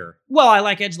lore, I'm sure. Well, I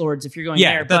like edgelords if you're going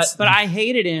there, but I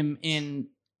hated him in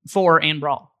 4 and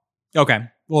Brawl. Okay.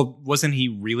 Well, wasn't he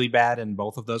really bad in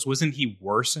both of those? Wasn't he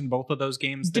worse in both of those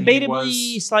games?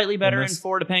 Debatably slightly better in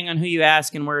 4, depending on who you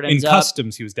ask and where it ends up. In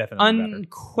customs, he was definitely better.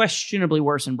 Unquestionably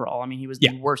worse in Brawl. I mean, he was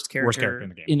the worst character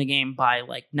in the game by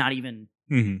not even.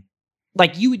 Mm-hmm.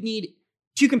 You would need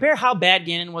to compare how bad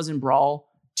Ganon was in Brawl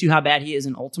to how bad he is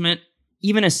in Ultimate.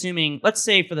 Even assuming, let's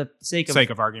say for the sake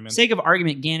of argument,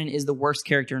 Ganon is the worst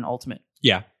character in Ultimate.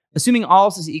 Yeah. Assuming all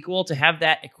else is equal, to have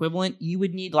that equivalent, you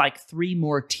would need 3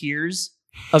 more tiers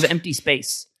of empty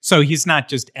space. So he's not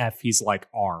just F, he's like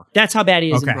R. That's how bad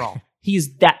he is in Brawl.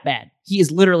 He's that bad. He is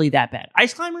literally that bad.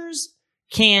 Ice climbers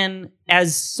can,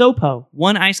 as Sopo,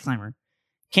 one ice climber,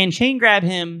 can chain grab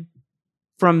him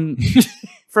from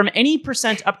any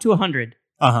percent up to 100.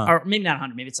 Or maybe not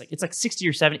 100, maybe it's like 60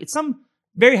 or 70. It's some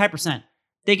very high percent.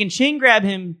 They can chain grab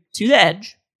him to the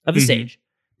edge of the stage.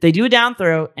 They do a down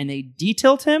throw and they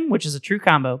detilt him, which is a true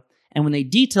combo. And when they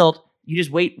detilt, you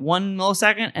just wait 1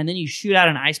 millisecond and then you shoot out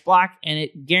an ice block and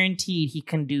it guaranteed he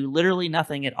can do literally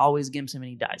nothing. It always gimps him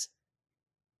and he dies.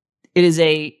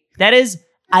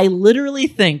 I literally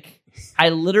think,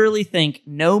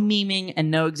 no memeing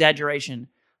and no exaggeration,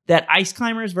 that Ice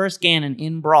Climbers versus Ganon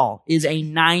in Brawl is a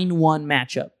 9-1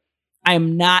 matchup. I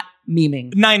am not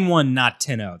memeing. 9-1, not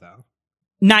 10-0 though.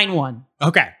 9-1.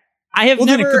 Okay. I have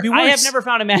never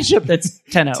found a matchup that's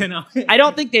 10-0. 10-0. I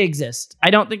don't think they exist. I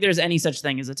don't think there's any such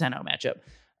thing as a 10-0 matchup.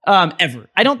 Ever.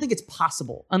 I don't think it's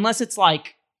possible unless it's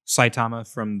like Saitama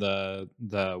from the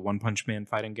One Punch Man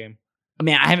fighting game.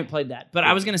 Man, I haven't played that, but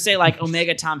I was going to say like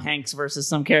Omega Tom Hanks versus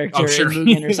some character sure. in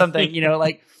Mugen or something,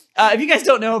 like if you guys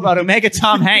don't know about Omega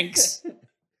Tom Hanks.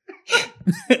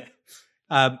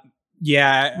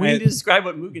 Yeah. We need to describe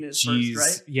what Mugen is first,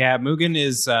 right? Yeah, Mugen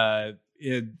is,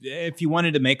 if you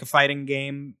wanted to make a fighting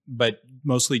game, but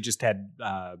mostly just had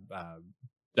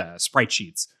sprite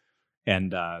sheets,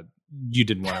 and you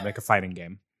didn't want to make a fighting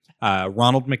game.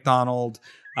 Ronald McDonald,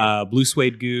 Blue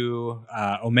Suede Goo,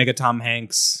 Omega Tom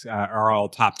Hanks are all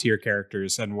top tier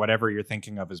characters, and whatever you're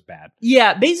thinking of is bad.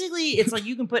 Yeah, basically, it's like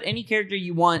you can put any character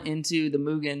you want into the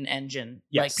Mugen engine.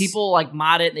 Yes. Like people like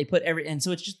mod it, they put and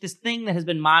so it's just this thing that has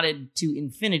been modded to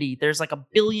infinity. There's like 1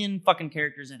 billion fucking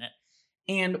characters in it,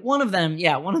 and one of them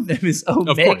is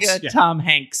Omega Tom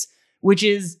Hanks, which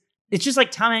is it's just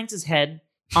like Tom Hanks's head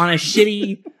on a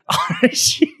shitty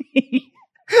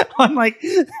on like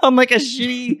a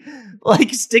shitty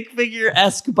like stick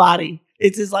figure-esque body.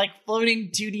 It's his like floating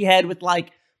 2D head with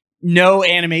like no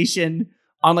animation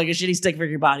on like a shitty stick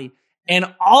figure body.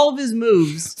 And all of his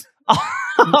moves,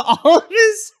 all of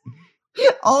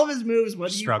his moves,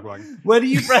 whether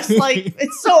you press like,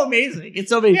 it's so amazing. It's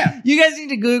so amazing. Yeah. You guys need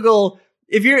to Google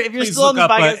if you're Please still on the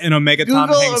podcast, an Omega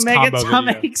Tom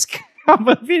Hanks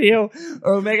combo video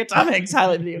or Omega Tom Hanks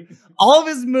highlight video. All of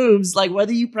his moves, like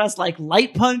whether you press like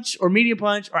light punch or medium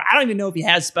punch, or I don't even know if he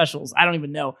has specials. I don't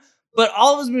even know. But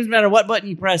all of his moves, no matter what button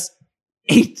you press,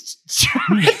 a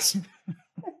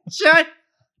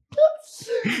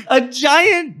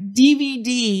giant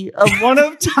DVD of one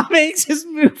of Tom Hanks'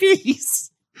 movies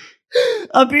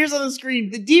appears on the screen.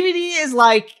 The DVD is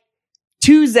like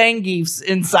 2 Zangiefs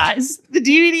in size. The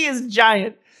DVD is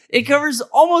giant. It covers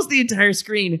almost the entire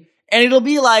screen. And it'll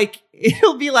be like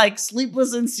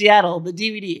Sleepless in Seattle, the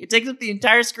DVD. It takes up the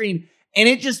entire screen and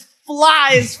it just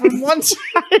flies from one side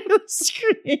of the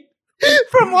screen,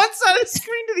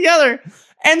 to the other.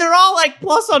 And they're all like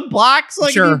plus on blocks.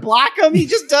 Like if you block them, he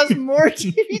just does more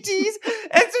DVDs.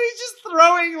 And so he's just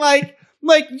throwing like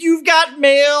You've Got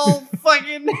Mail,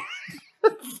 fucking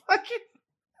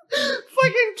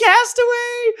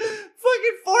Castaway,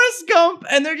 fucking Forrest Gump,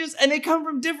 and they come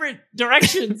from different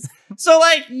directions. So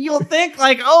like you'll think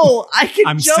like, oh,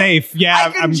 I'm jump, safe.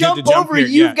 Yeah, I'm jump over. Here.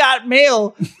 You've Got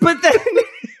Mail, but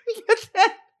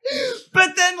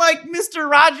then like Mr.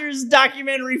 Rogers'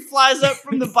 documentary flies up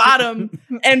from the bottom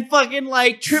and fucking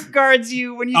like trip guards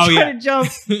you when you try to jump.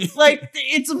 Like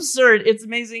it's absurd. It's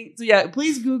amazing. So yeah,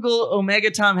 please Google Omega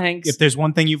Tom Hanks. If there's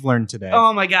one thing you've learned today,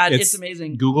 oh my god, it's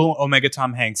amazing. Google Omega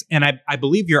Tom Hanks, and I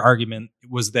believe your argument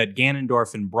was that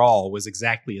Ganondorf in Brawl was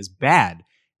exactly as bad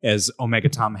as Omega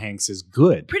Tom Hanks is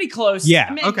good. Pretty close. Yeah.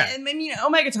 I mean, okay. I mean,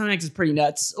 Omega Tom Hanks is pretty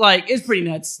nuts. Like, it's pretty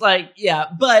nuts. Like, yeah,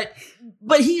 but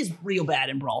he is real bad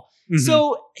in Brawl. Mm-hmm.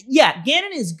 So, yeah,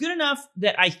 Ganon is good enough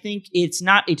that I think it's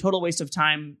not a total waste of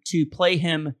time to play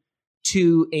him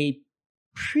to a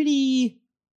pretty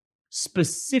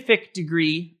specific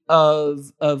degree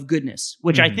of goodness,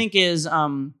 which I think is,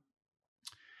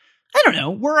 I don't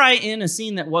know, were I in a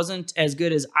scene that wasn't as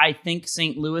good as I think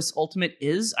St. Louis Ultimate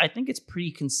is, I think it's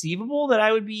pretty conceivable that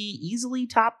I would be easily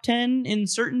top 10 in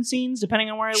certain scenes, depending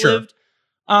on where I lived.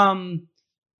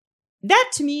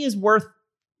 That to me is worth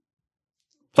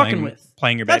fucking with.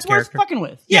 Playing your bad character? That's worth fucking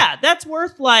with. Yeah, that's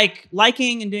worth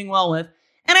liking and doing well with.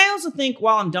 And I also think,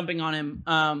 while I'm dumping on him,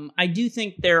 I do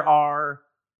think there are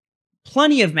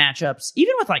plenty of matchups,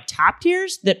 even with like top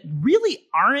tiers, that really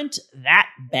aren't that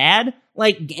bad.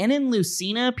 Like Ganon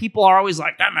Lucina, people are always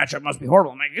like, that matchup must be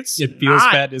horrible. I'm like, it feels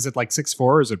bad. Is it like 6-4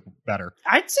 or is it better?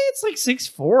 I'd say it's like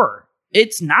 6-4.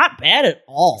 It's not bad at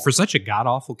all. For such a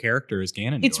god-awful character as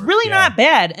Ganondorf. It's really not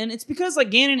bad. And it's because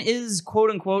like Ganon is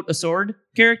quote-unquote a sword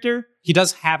character. He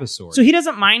does have a sword. So he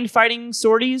doesn't mind fighting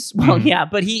swordies. Well, yeah,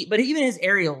 but even his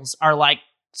aerials are like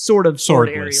sort of sword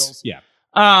aerials. Yeah.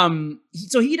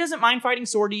 So he doesn't mind fighting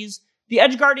swordies. The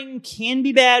edge guarding can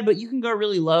be bad, but you can go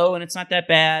really low and it's not that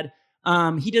bad.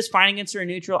 He does fine against her in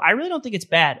neutral. I really don't think it's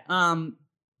bad. Palutena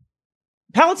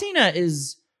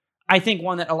is, I think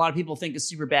one that a lot of people think is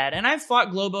super bad. And I've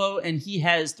fought Globo, and he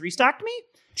has 3-stocked me.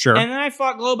 Sure. And then I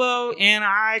fought Globo, and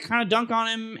I kind of dunk on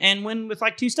him and win with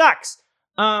like 2 stocks.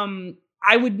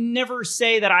 I would never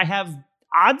say that I have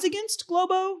odds against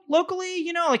Globo locally.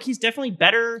 You know, like he's definitely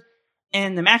better.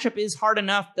 And the matchup is hard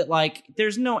enough that like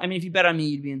there's no, I mean, if you bet on me,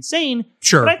 you'd be insane.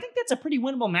 Sure. But I think that's a pretty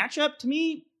winnable matchup to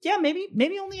me. Yeah, maybe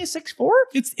only a 6-4.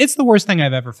 It's the worst thing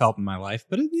I've ever felt in my life,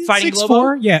 but it's Fighting 6-4.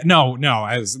 Globo? Yeah, no,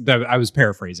 I was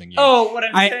paraphrasing you. Oh, what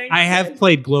I'm saying. I have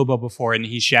played Globo before, and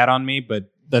he shat on me,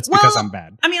 but that's because I'm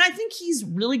bad. I mean, I think he's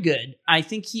really good. I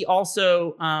think he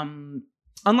also,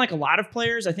 unlike a lot of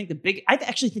players, I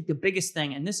actually think the biggest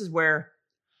thing, and this is where.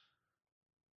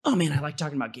 Oh man, I like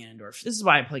talking about Ganondorf. This is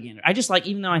why I play Ganondorf. I just like,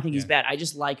 even though I think he's bad, I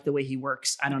just like the way he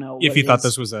works. I don't know. If you thought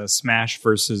this was a Smash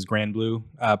versus Grand Blue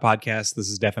podcast, this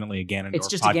is definitely a Ganondorf podcast. It's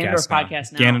just a Ganondorf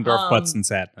podcast now. Ganondorf Butts and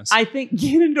Sadness. I think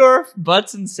Ganondorf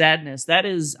Butts and Sadness. That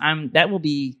will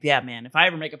be, man. If I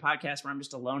ever make a podcast where I'm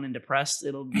just alone and depressed,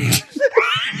 it'll be.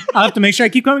 I'll have to make sure I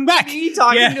keep coming back. Me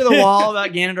talking to the wall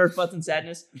about Ganondorf Butts and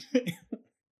Sadness.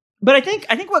 But I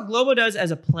think what Globo does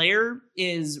as a player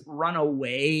is run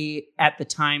away at the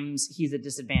times he's at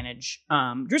disadvantage.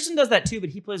 Dristan does that too,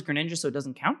 but he plays Greninja, so it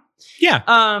doesn't count. Yeah.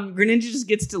 Greninja just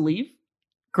gets to leave.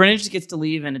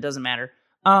 And it doesn't matter.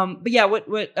 But yeah, what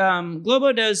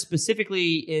Globo does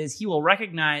specifically is he will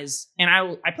recognize, and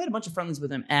I played a bunch of friendlies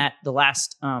with him at the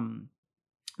last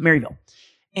Maryville,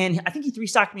 and I think he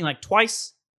 3-stocked me like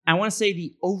twice. I want to say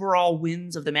the overall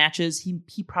wins of the matches,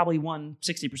 he probably won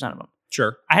 60% of them.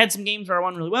 Sure. I had some games where I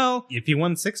won really well. If he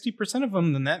won 60% of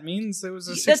them, then that means it was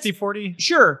a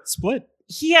 60-40 split.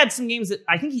 He had some games that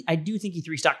I do think he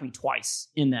 3-stocked me twice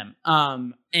in them.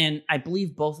 And I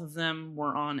believe both of them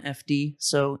were on FD.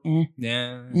 So,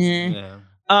 Yeah.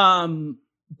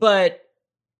 But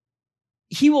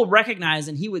he will recognize,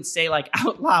 and he would say like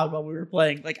out loud while we were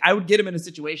playing, like I would get him in a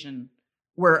situation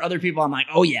where other people, I'm like,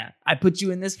 oh yeah, I put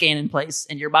you in this Ganon place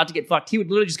and you're about to get fucked. He would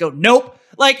literally just go, nope.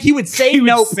 Like he would say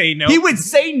nope. He would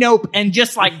say nope and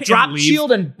just like drop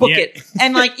shield and book it.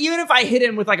 And like, even if I hit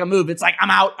him with like a move, it's like, I'm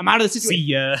out of the situation.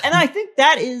 See ya. And I think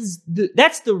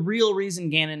that's the real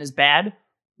reason Ganon is bad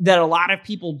that a lot of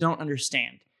people don't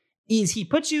understand is he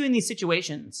puts you in these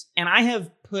situations. And I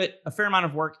have put a fair amount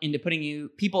of work into putting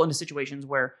people into situations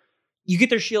where you get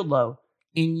their shield low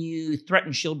and you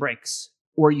threaten shield breaks,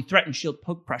 or you threaten shield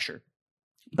poke pressure.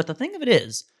 But the thing of it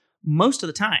is, most of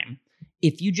the time,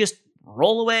 if you just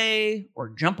roll away or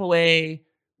jump away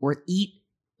or eat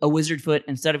a wizard foot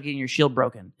instead of getting your shield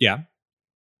broken,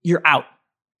 you're out.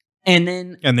 And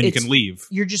then you can leave.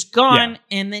 You're just gone,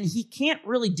 and then he can't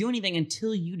really do anything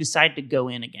until you decide to go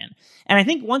in again. And I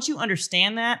think once you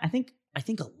understand that, I think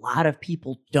a lot of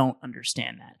people don't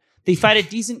understand that. They fight a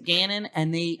decent Ganon,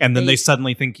 and then they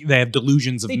suddenly think they have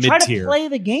delusions of mid-tier. They try to play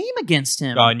the game against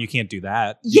him. Oh, and you can't do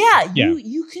that.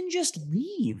 You can just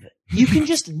leave. You can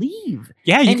just leave.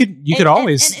 Yeah, you could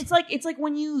always. And it's like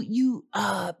when you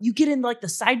get in like the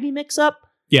side B mix up.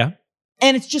 Yeah.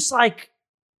 And it's just like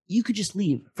you could just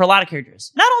leave for a lot of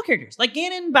characters. Not all characters. Like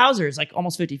Ganon Bowser is like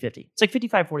almost 50-50. It's like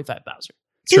 55-45 Bowser.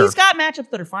 So he's got matchups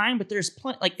that are fine, but there's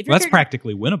plenty. Like if that's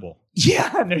practically winnable.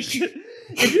 Yeah,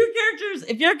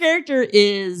 if your character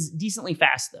is decently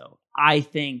fast, though, I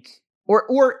think,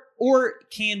 or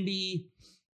can be,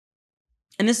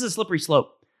 and this is a slippery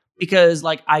slope because,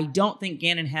 like, I don't think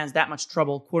Ganon has that much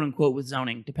trouble, quote unquote, with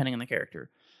zoning, depending on the character.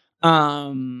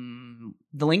 The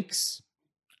Lynx,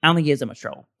 I don't think he has that much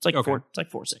trouble. It's like 4, it's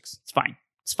like 4-6. It's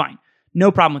fine.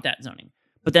 No problem with that zoning.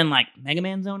 But then, like Mega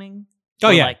Man zoning. Oh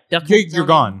yeah, like you're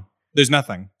gone. There's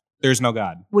nothing. There's no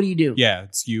God. What do you do? Yeah,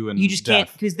 it's you and you just death.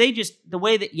 Can't because they just the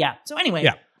way that So anyway,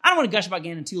 I don't want to gush about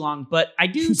Ganon too long, but I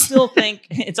do still think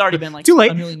it's already been like too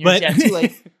late, a million years. But... Yeah, too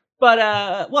late. But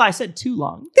I said too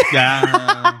long.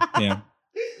 Yeah.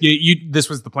 This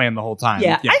was the plan the whole time.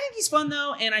 Yeah, I think he's fun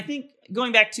though, and I think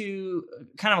going back to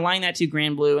kind of aligning that to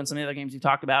Grand Blue and some of the other games we've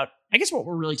talked about, I guess what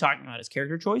we're really talking about is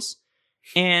character choice.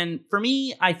 And for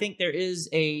me, I think there is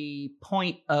a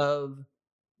point of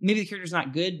maybe the character's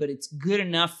not good, but it's good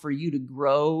enough for you to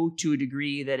grow to a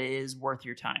degree that is worth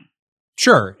your time.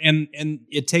 Sure. And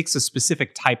it takes a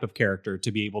specific type of character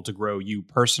to be able to grow you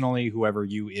personally, whoever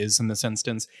you is in this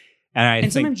instance.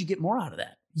 And sometimes you get more out of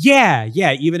that. Yeah.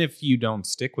 Even if you don't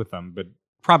stick with them, but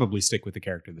probably stick with the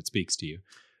character that speaks to you.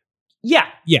 Yeah.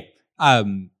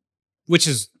 Which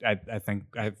is, I think,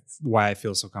 why I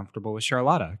feel so comfortable with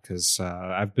Charlotta, because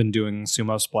I've been doing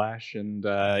Sumo Splash and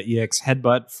EX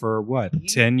Headbutt for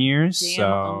 10 years?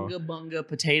 Damn unga bunga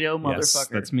potato motherfucker. Yes,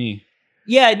 that's me.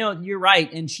 Yeah, no, you're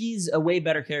right. And she's a way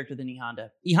better character than E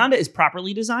Honda. E Honda is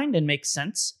properly designed and makes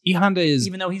sense. E Honda is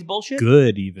even though he's bullshit.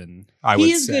 Good even.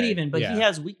 He is good even, but he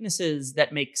has weaknesses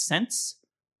that make sense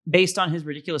based on his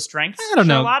ridiculous strengths. I don't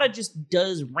know. Charlotta just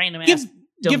does random ass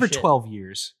dumb give her shit. 12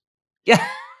 years. Yeah.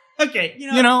 Okay.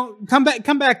 Come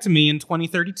back to me in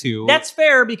 2032. That's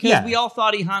fair because we all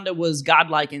thought E Honda was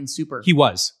godlike in Super. He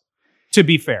was. To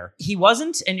be fair. He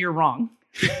wasn't, and you're wrong.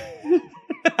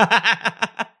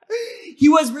 He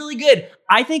was really good.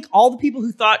 I think all the people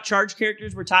who thought charge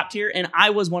characters were top tier, and I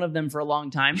was one of them for a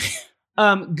long time.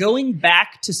 Going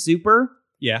back to Super,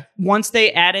 once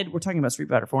they added, we're talking about Street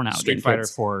Fighter 4 now. Street Fighter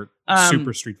 4,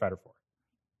 Super Street Fighter 4.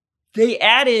 They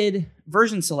added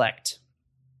version select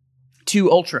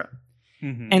to Ultra.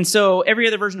 Mm-hmm. And so every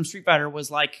other version of Street Fighter was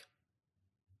like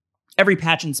every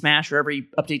patch in Smash or every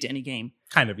update to any game.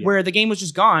 Kind of, yeah. Where the game was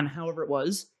just gone, however it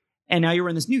was. And now you were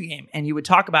in this new game, and you would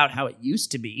talk about how it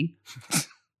used to be,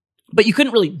 but you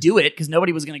couldn't really do it because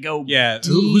nobody was going to go. Yeah,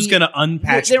 who's going to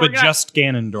unpatch just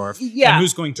Ganondorf? Yeah, and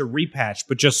who's going to repatch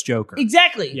but just Joker?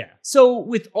 Exactly. Yeah. So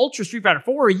with Ultra Street Fighter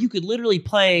 4, you could literally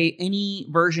play any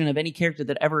version of any character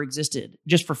that ever existed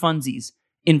just for funsies.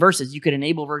 In Versus, you could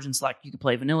enable version select. You could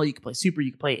play Vanilla, you could play Super, you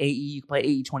could play AE, you could play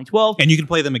AE 2012. And you could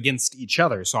play them against each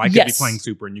other. So I could be playing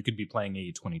Super and you could be playing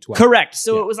AE 2012. Correct.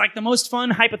 So it was like the most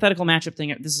fun hypothetical matchup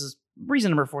thing. This is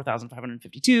reason number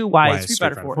 4,552. Why Street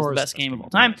Fighter 4 is the best game of all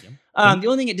time. The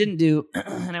only thing it didn't do,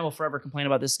 and I will forever complain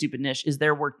about this stupid niche, is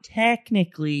there were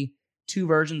technically two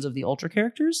versions of the Ultra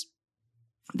characters.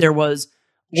 There was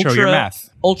Show your math.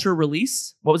 Ultra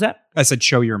Release. What was that? I said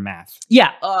show your math.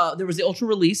 Yeah. There was the Ultra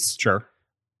Release. Sure.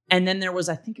 And then there was,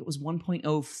 I think it was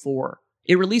 1.04.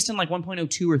 It released in like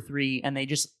 1.02 or 3, and they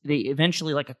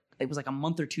eventually, it was like a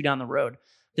month or two down the road,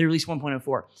 they released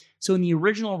 1.04. So in the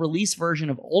original release version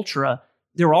of Ultra,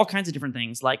 there were all kinds of different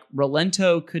things, like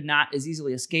Rolento could not as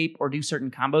easily escape or do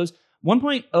certain combos.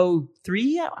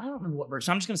 1.03, I don't remember what version.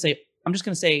 So I'm just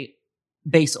gonna say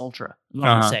base Ultra. Is what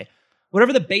I'm gonna say.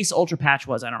 Whatever the base Ultra patch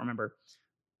was, I don't remember.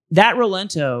 That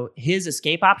Rolento, his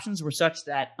escape options were such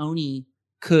that Oni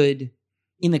could,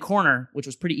 in the corner, which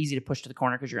was pretty easy to push to the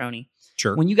corner because you're Oni.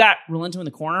 Sure. When you got Rolento in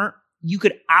the corner, you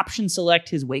could option select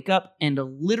his wake up, and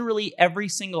literally every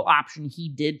single option he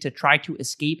did to try to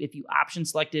escape, if you option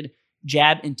selected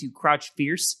jab into Crouch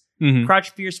Fierce,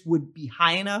 Crouch Fierce would be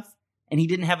high enough, and he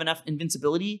didn't have enough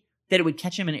invincibility that it would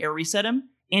catch him and air reset him,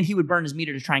 and he would burn his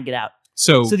meter to try and get out.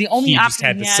 So the only option just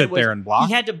had to sit there and block.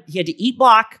 He had to eat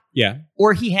block, yeah,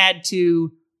 or he had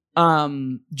to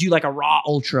do like a raw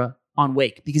ultra on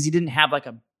Wake because he didn't have like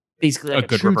a good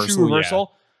true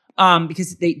reversal. Yeah.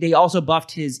 Because they also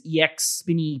buffed his EX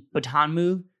spinny baton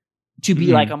move to be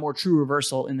like a more true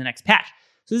reversal in the next patch.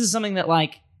 So this is something that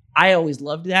like I always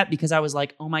loved that because I was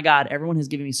like, oh my god, everyone has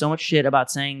given me so much shit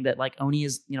about saying that like Oni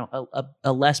is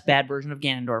a less bad version of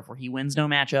Ganondorf where he wins no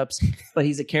matchups, but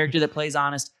he's a character that plays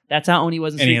honest. That's how Oni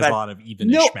was in Street Fighter. And he has a lot of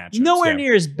even-ish matchups. Nowhere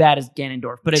near as bad as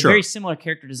Ganondorf, but a very similar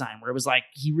character design where it was like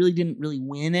he really didn't really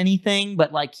win anything,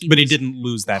 but like he didn't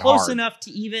lose that close hard. enough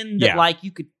to even that like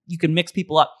you could mix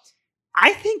people up.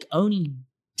 I think Oni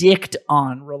dicked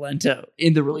on Rolento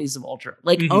in the release of Ultra.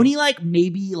 Like Oni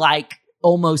maybe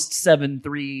almost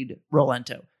 7-3'd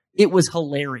Rolento. It was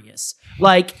hilarious.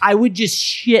 Like I would just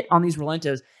shit on these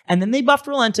Rolentos, and then they buffed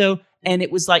Rolento, and it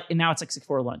was like, and now it's like 6-4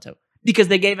 Rolento. Because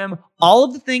they gave him all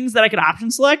of the things that I could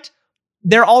option select.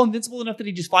 They're all invincible enough that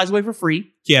he just flies away for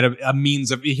free. He had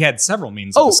he had several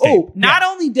means of escape. Not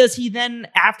only does he then,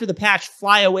 after the patch,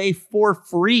 fly away for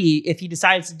free if he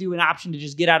decides to do an option to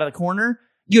just get out of the corner,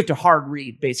 you have to hard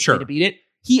read, basically, to beat it.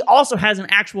 He also has an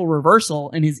actual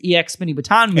reversal in his EX spinny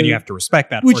baton move. And you have to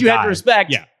respect that. Which you have to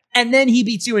respect. Yeah. And then he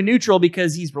beats you in neutral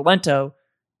because he's Rolento.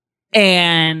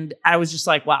 And I was just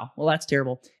like, wow, well, that's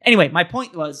terrible. Anyway, my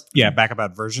point was... Yeah, back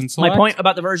about version select. My point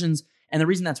about the versions, and the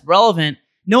reason that's relevant,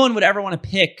 no one would ever want to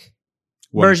pick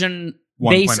version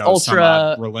base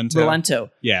Ultra Rolento.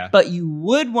 Yeah. But you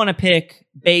would want to pick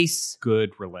base...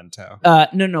 Good Rolento.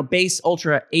 No, base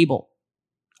Ultra Abel.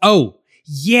 Oh,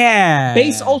 yeah.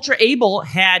 Base Ultra Abel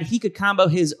he could combo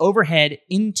his overhead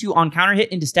on counter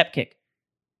hit into step kick.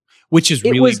 Which is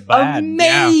really bad.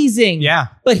 Amazing. Yeah.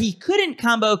 But he couldn't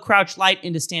combo Crouch Light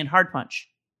into stand hard punch.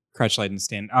 Crouch Light and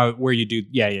stand. Where you do.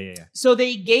 Yeah. So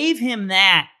they gave him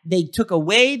that. They took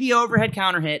away the overhead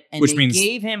counter hit, and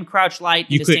gave him Crouch Light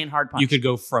into stand hard punch. You could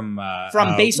go from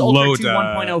base Ultra to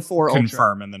 1.04 Ultra.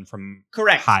 Confirm, and then from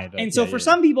high to... And so for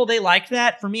some people, they liked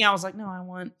that. For me, I was like,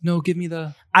 no, give me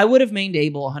the... I would have mained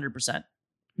Abel 100%.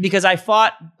 Because I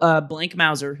fought Blank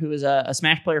Mauser, who is a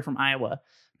Smash player from Iowa.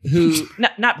 who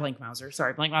not Blank Mouser.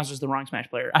 Sorry, Blank Mouser's the wrong Smash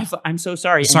player. I'm so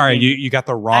sorry. Sorry, you got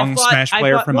the wrong Smash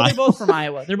player from Iowa. They're both from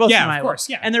Iowa. They're both from Iowa. Of course,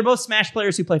 yeah. And they're both Smash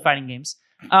players who play fighting games.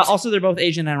 Also, they're both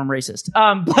Asian and I'm racist.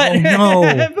 But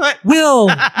no. but Will,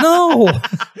 no.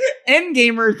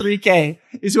 N-Gamer 3K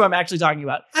is who I'm actually talking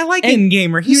about. I like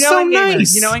N-Gamer. He's so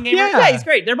nice. You know N-Gamer? Yeah, he's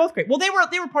great. They're both great. Well, they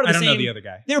were part of the same. I don't know the other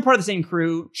guy. They were part of the same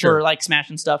crew for like Smash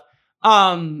and stuff.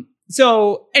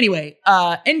 So anyway,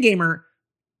 N-Gamer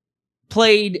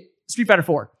played Street Fighter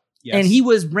 4. Yes. And he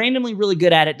was randomly really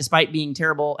good at it despite being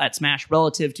terrible at Smash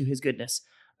relative to his goodness.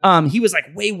 He was like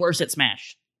way worse at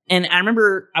Smash. And I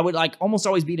remember I would like almost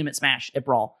always beat him at Smash at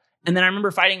Brawl. And then I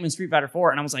remember fighting him in Street Fighter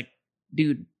 4 and I was like,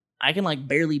 dude, I can like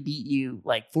barely beat you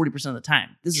like 40% of the time.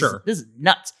 This is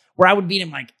nuts. Where I would beat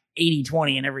him like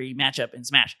 80-20 in every matchup in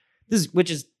Smash. Which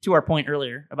is to our point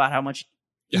earlier about how much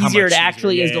easier it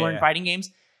actually is to learn fighting games.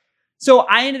 So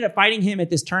I ended up fighting him at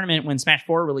this tournament when Smash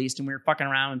 4 released and we were fucking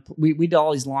around and we did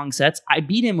all these long sets. I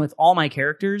beat him with all my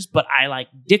characters, but I like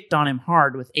dicked on him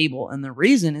hard with Abel. And the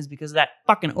reason is because of that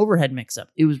fucking overhead mix up.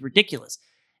 It was ridiculous.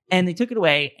 And they took it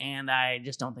away and I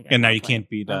just don't think I And now you can't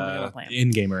beat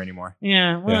N-Gamer anymore.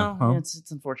 Yeah, well,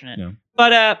 it's unfortunate. Yeah.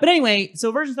 But anyway,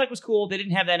 so version select was cool. They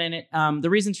didn't have that in it. The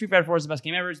reason Street Fighter 4 is the best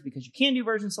game ever is because you can do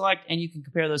version select and you can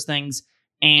compare those things.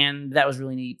 And that was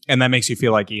really neat. And that makes you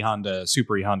feel like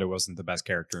Super E Honda wasn't the best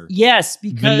character. Yes,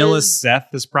 because Vanilla Seth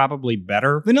is probably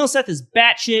better. Vanilla Seth is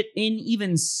batshit in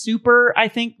even Super, I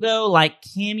think, though. Like,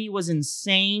 Cammy was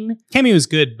insane. Cammy was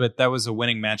good, but that was a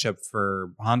winning matchup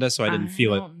for Honda, so I didn't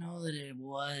feel it. I don't know that it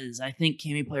was. I think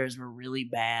Cammy players were really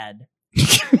bad.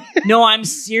 No, I'm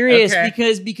serious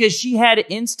because she had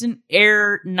instant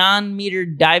air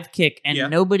non-metered dive kick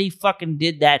and nobody fucking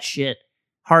did that shit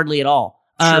hardly at all.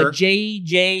 Sure.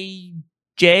 JJJ?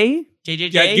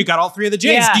 Yeah, you got all three of the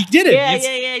J's. Yeah. Geek did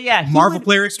it. Yeah. Marvel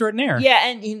player extraordinaire. Yeah,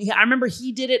 and I remember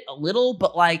he did it a little,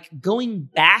 but like going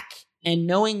back and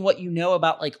knowing what you know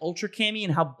about like Ultra Cammy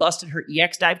and how busted her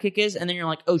EX dive kick is, and then you're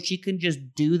like, oh, she can just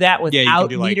do that without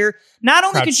meter. Like, not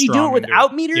only can she do it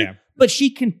without meter, but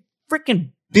she can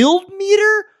freaking build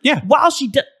meter. Yeah, while she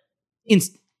does.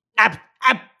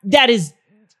 That is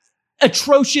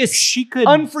atrocious. She could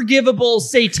unforgivable,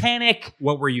 satanic.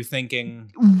 What were you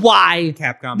thinking? Why?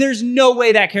 Capcom. There's no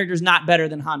way that character's not better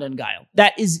than Honda and Guile.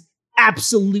 That is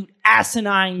absolute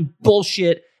asinine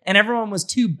bullshit. And everyone was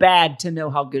too bad to know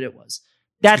how good it was.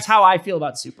 That's how I feel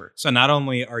about Super. So not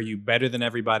only are you better than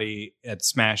everybody at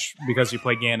Smash because you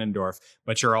play Ganondorf,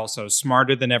 but you're also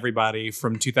smarter than everybody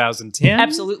from 2010?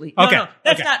 Absolutely. No,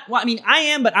 that's not... Well, I mean, I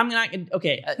am, but I'm not...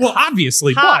 Okay. Well,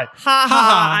 obviously, but...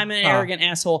 I'm an arrogant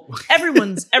asshole.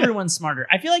 Everyone's smarter.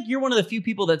 I feel like you're one of the few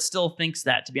people that still thinks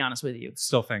that, to be honest with you.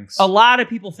 Still thinks. A lot of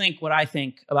people think what I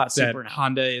think about Super now.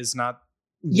 Honda is not...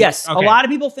 Yes, a lot of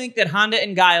people think that Honda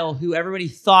and Guile, who everybody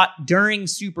thought during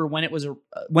Super when it was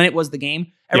the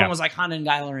game, everyone was like Honda and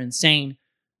Guile are insane.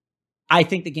 I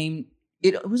think the game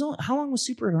it was only, how long was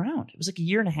Super around? It was like a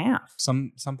year and a half.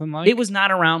 Something like it was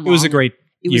not around long. It was a great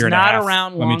year It was and not a half,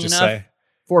 around long enough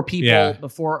for people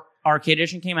before Arcade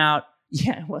Edition came out.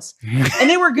 Yeah, it was. And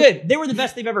they were good. They were the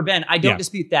best they've ever been. I don't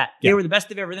dispute that. They were the best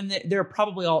they've ever been. They're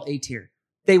probably all A tier.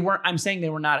 They weren't. I'm saying they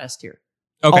were not S tier.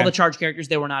 Okay. All the charge characters,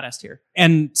 they were not S tier.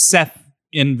 And Seth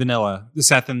in Vanilla,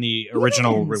 Seth in the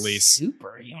original release.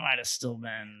 Super, you might have still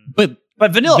been.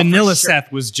 But Vanilla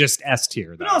Seth was just S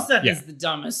tier. Vanilla Seth is the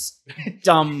dumbest.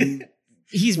 Dumb.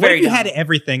 He's what very if you dumb. had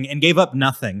everything and gave up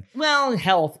nothing? Well,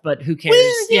 health, but who cares?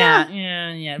 Well,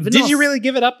 yeah. Did you really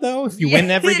give it up, though? If you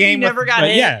win every game? You never got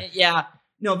hit. Yeah.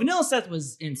 No, Vanilla Seth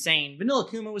was insane. Vanilla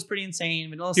Kuma was pretty insane.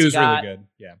 Vanilla He was really good,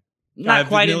 yeah. Not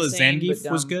quite Vanilla insane,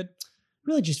 Zangief was good.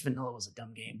 Really, just Vanilla was a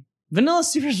dumb game. Vanilla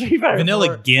Super Street Fighter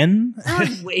Vanilla Gin? There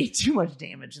was way too much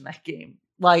damage in that game.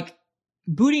 Like,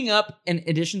 booting up an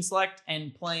edition select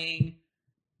and playing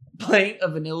a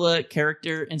vanilla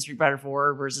character in Street Fighter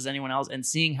 4 versus anyone else and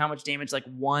seeing how much damage like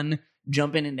one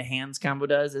jumping into hands combo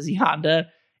does as Honda.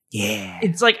 Yeah.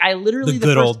 It's like I literally... The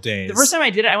good old days. The first time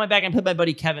I did it, I went back and played my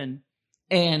buddy Kevin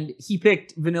and he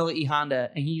picked Vanilla E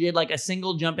Honda and he did like a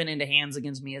single jumping into hands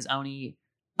against me as Oni.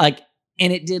 Like,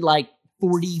 and it did like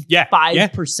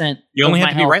 45%. You only had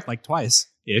to be health. right like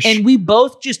twice-ish. And we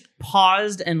both just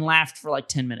paused and laughed for like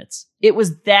 10 minutes. It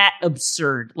was that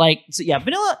absurd. Like, so yeah,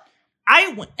 Vanilla,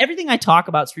 everything I talk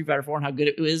about Street Fighter 4 and how good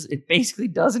it is, it basically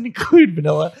doesn't include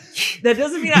Vanilla. That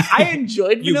doesn't mean I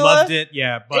enjoyed Vanilla. You loved it,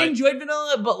 yeah. But I enjoyed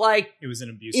Vanilla, but like... It was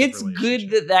an abusive relationship. It's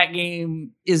good that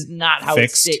game is not how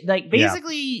Fixed. it's... Like,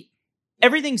 basically,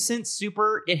 everything since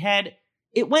Super,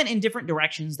 it went in different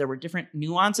directions. There were different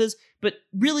nuances, but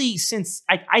really since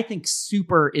I think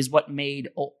Super is what made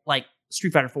like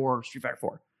Street Fighter 4 Street Fighter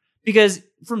 4 Because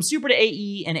from Super to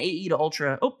AE and AE to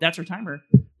Ultra, that's our timer.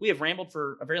 We have rambled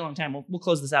for a very long time. We'll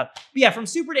close this out. But yeah, from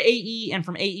Super to AE and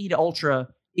from AE to Ultra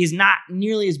is not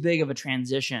nearly as big of a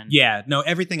transition. Yeah, no,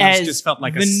 everything else just felt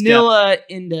like vanilla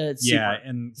into Super. Yeah,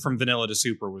 and from vanilla to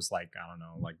Super was like, I don't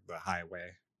know, like the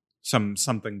highway.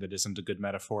 Something that isn't a good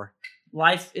metaphor.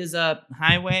 Life is a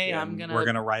highway. We're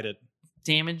gonna ride it.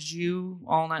 Damage you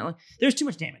all night long. There's too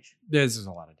much damage. There's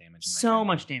a lot of damage. So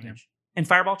much damage. And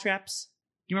fireball traps.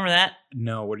 Do you remember that?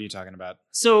 No, what are you talking about?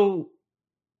 So,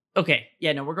 okay.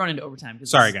 Yeah, no, we're going into overtime.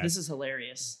 Sorry, guys. This is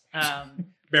hilarious.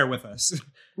 Bear with us.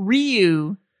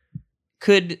 Ryu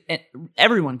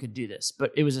everyone could do this,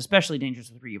 but it was especially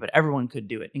dangerous with Ryu, but everyone could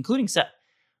do it, including Seth.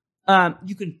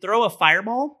 You can throw a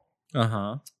fireball.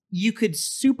 Uh-huh. You could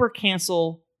super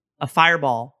cancel a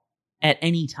fireball at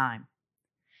any time.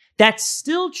 That's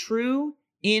still true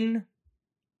in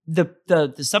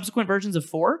the subsequent versions of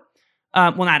 4.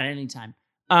 Well, not at any time.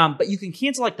 But you can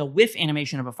cancel like the whiff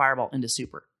animation of a fireball into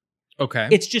Super. Okay.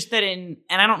 It's just that and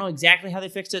I don't know exactly how they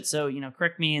fixed it, so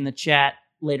correct me in the chat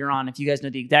later on if you guys know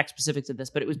the exact specifics of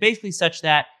this, but it was basically such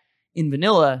that in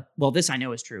vanilla, well, this I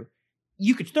know is true.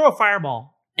 You could throw a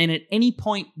fireball, and at any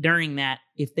point during that,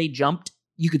 if they jumped,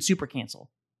 you could super cancel.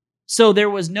 So there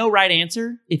was no right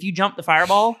answer. If you jumped the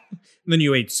fireball, then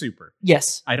you ate Super.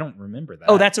 Yes. I don't remember that.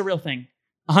 Oh, that's a real thing.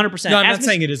 100%. No, I'm not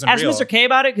saying it isn't real. Ask Mr. K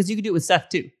about it, because you could do it with Seth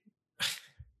too.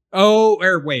 Oh,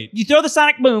 or wait. You throw the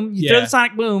sonic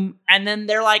boom, and then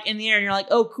they're like in the air, and you're like,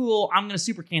 oh, cool, I'm going to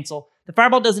super cancel. The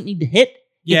fireball doesn't need to hit.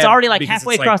 Yeah, it's already like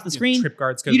halfway across the screen. Trip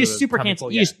guards you just super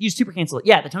cancel. You just super cancel it.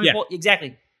 Yeah, the tummy pull.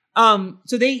 Exactly.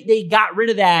 So they got rid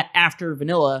of that after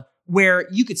vanilla, where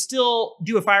you could still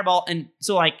do a fireball, and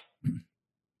so like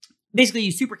basically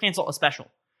you super cancel a special.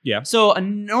 Yeah. So a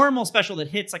normal special that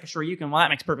hits like a Shoryuken, well, that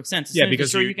makes perfect sense.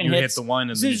 Because you hit the one,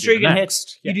 and as soon as Shoryuken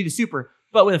hits, you do the super.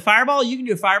 But with a fireball, you can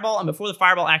do a fireball, and before the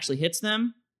fireball actually hits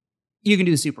them, you can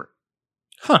do the super.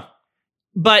 Huh.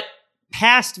 But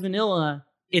past vanilla,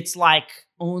 it's like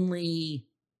only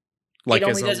like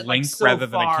as a link rather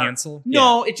than a cancel?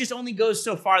 No, it just only goes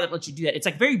so far that lets you do that. It's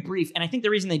like very brief. And I think the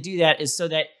reason they do that is so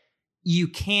that you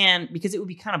can, because it would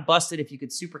be kind of busted if you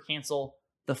could super cancel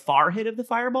the far hit of the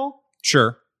fireball.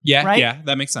 Sure. Yeah, right? Yeah,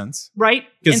 that makes sense. Right?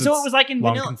 And so it was like in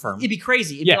vanilla. Confirmed. It'd be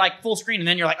crazy. It'd be like full screen, and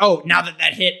then you're like, oh, now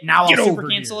that hit, now I'll super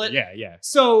cancel it. Yeah, yeah.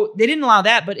 So they didn't allow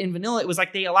that, but in vanilla, it was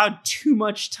like they allowed too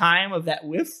much time of that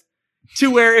whiff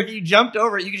to where if you jumped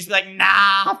over it, you could just be like,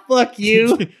 nah, fuck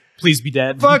you. Please be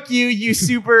dead. Fuck you, you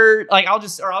super, like I'll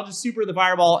just super the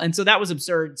fireball. And so that was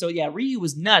absurd. So yeah, Ryu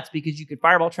was nuts because you could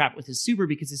fireball trap with his super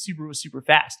because his super was super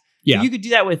fast. Yeah. So you could do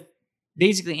that with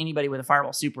basically anybody with a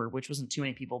fireball super, which wasn't too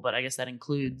many people, but I guess that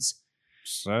includes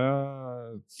Seth,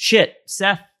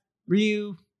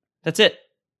 Ryu. That's it.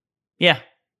 Yeah.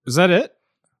 Is that it?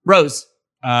 Rose.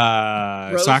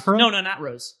 Rose? Sakura? No, not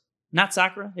Rose. Not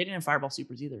Sakura. They didn't have fireball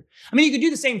supers either. I mean, you could do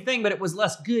the same thing, but it was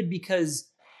less good because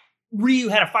Ryu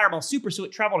had a fireball super, so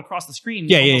it traveled across the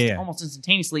screen almost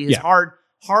instantaneously. His hard.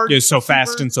 It was so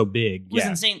fast and so big. It was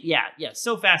insane. Yeah.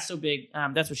 So fast, so big.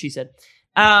 That's what she said.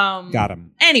 Got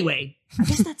him. Anyway, I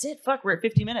guess that's it. Fuck, we're at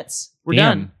 50 minutes. We're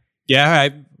done. Yeah.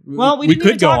 We didn't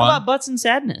even talk about butts and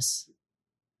sadness.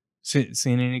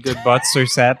 Seen any good butts or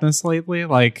sadness lately?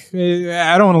 Like,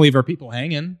 I don't want to leave our people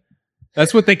hanging.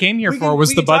 That's what they came here for,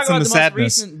 was the butts and the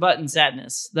sadness. Most recent butt and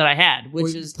sadness that I had,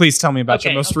 which is... Please tell me about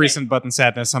your most recent butt and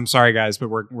sadness. I'm sorry, guys, but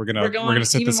we're gonna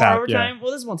sit this out. Yeah.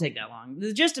 Well, this won't take that long.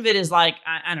 The gist of it is like,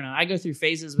 I don't know, I go through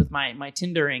phases with my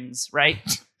Tinderings, right?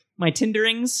 My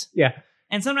Tinderings. Yeah.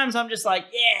 And sometimes I'm just like,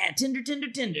 yeah, Tinder,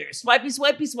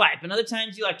 swipey, swipe. And other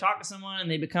times you like talk to someone and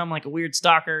they become like a weird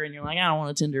stalker and you're like, I don't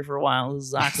want to Tinder for a while. This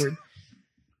is awkward.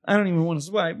 I don't even want to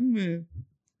swipe.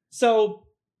 So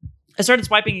I started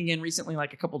swiping again recently,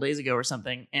 like a couple days ago or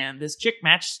something. And this chick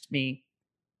matched me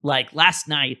like last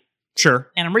night. Sure.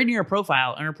 And I'm reading her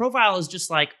profile. And her profile is just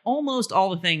like almost all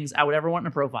the things I would ever want in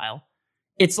a profile.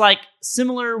 It's like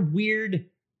similar weird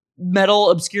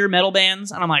obscure metal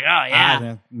bands, and I'm like, oh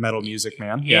yeah, metal music,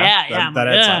 man.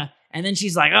 Yeah. And then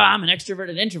she's like, oh, I'm an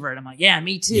extroverted introvert. I'm like, yeah,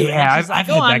 me too. Yeah, and she's like,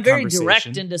 I'm very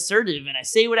direct and assertive, and I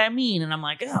say what I mean. And I'm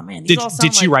like, oh man, these all sound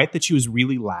did she write that she was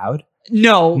really loud?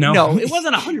 No, it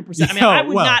wasn't 100%. I mean, I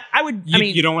would not. I would. I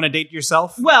mean, you don't want to date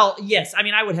yourself? Well, yes. I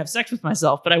mean, I would have sex with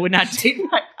myself, but I would not date.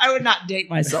 I would not date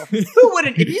myself. Who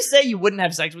wouldn't? If you say you wouldn't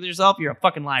have sex with yourself, you're a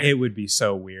fucking liar. It would be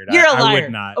so weird. You're a liar. I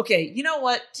would not. Okay, you know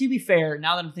what? To be fair,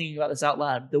 now that I'm thinking about this out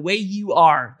loud, the way you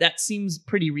are, that seems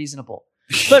pretty reasonable.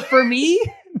 But for me,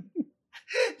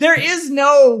 There is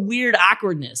no weird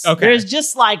awkwardness. Okay. There's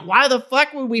just like, why the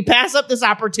fuck would we pass up this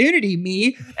opportunity,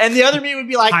 me? And the other me would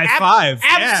be like, high five.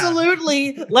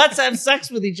 Absolutely. Yeah. Let's have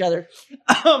sex with each other.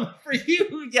 For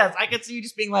you, yes, I could see you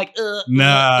just being like,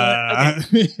 nah.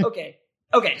 Okay.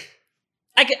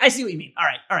 I see what you mean. All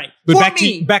right. But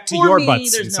For back to your me,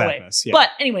 butts there's and no way. sadness. Yeah. But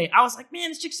anyway, I was like, man,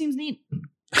 this chick seems neat.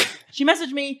 She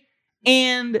messaged me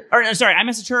I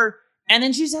messaged her, and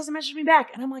then she just hasn't messaged me back.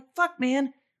 And I'm like, fuck,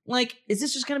 man. Like, is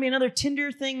this just going to be another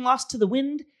Tinder thing lost to the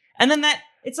wind? And then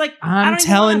it's like, I'm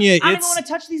telling you, I don't even want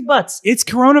to touch these butts. It's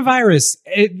coronavirus.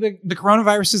 The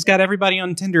coronavirus has got everybody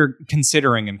on Tinder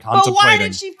considering and contemplating. But why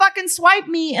did she fucking swipe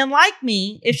me and like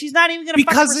me if she's not even going to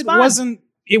fucking respond? Because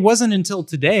it wasn't until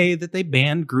today that they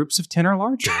banned groups of 10 or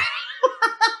larger.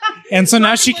 And so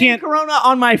now she can't. Corona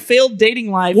on my failed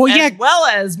dating life, as well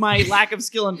as my lack of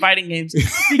skill in fighting games.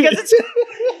 Because it's.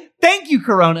 Thank you,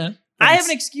 Corona. Thanks. I have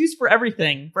an excuse for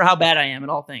everything, for how bad I am at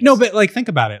all things. No, but like, think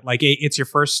about it. Like, it's your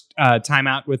first time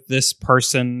out with this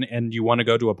person, and you want to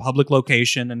go to a public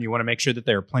location, and you want to make sure that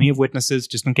there are plenty of witnesses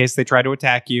just in case they try to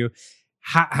attack you.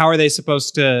 How are they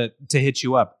supposed to hit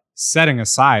you up? Setting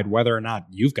aside whether or not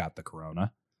you've got the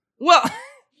corona. Well,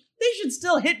 they should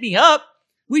still hit me up.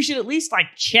 We should at least like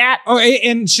chat. Oh,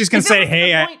 and she's going to say,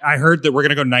 hey, I heard that we're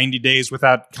going to go 90 days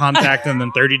without contact and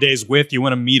then 30 days with. You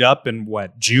want to meet up in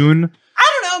what, June?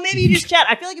 I don't know. Maybe you just chat.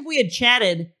 I feel like if we had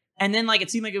chatted and then like it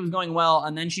seemed like it was going well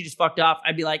and then she just fucked off,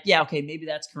 I'd be like, yeah, okay, maybe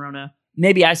that's corona.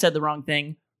 Maybe I said the wrong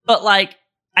thing. But like,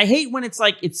 I hate when it's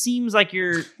like, it seems like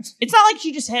it's not like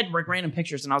she just had like random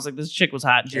pictures and I was like, this chick was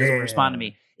hot and she doesn't respond to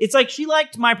me. It's like she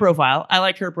liked my profile. I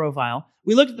liked her profile.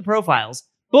 We looked at the profiles.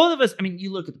 Both of us, I mean,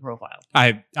 you look at the profile.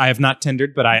 I have not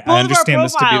Tindered, but I understand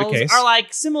this to be the case. Are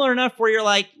like similar enough where you're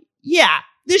like, yeah,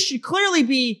 this should clearly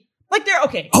be like they're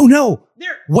okay. Oh no!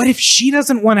 What if she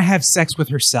doesn't want to have sex with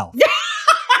herself? Then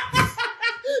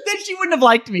she wouldn't have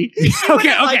liked me.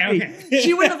 Okay.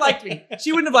 She wouldn't have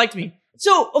liked me.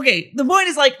 So okay, the point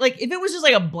is like if it was just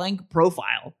like a blank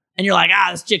profile and you're like,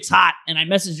 this chick's hot, and I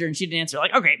messaged her and she didn't answer,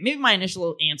 like, okay, maybe my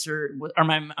initial answer or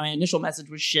my initial message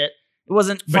was shit. It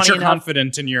wasn't funny But you're enough.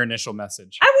 Confident in your initial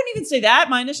message. I wouldn't even say that.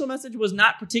 My initial message was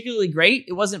not particularly great.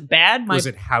 It wasn't bad. Was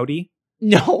it howdy?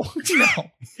 No.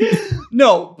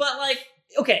 No, but like,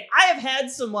 okay, I have had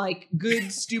some like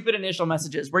good, stupid initial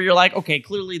messages where you're like, okay,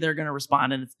 clearly they're going to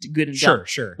respond and it's good and dumb.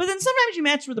 Sure. But then sometimes you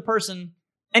match with a person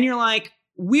and you're like,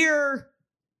 we're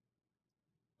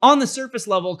on the surface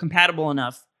level compatible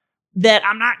enough that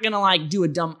I'm not going to do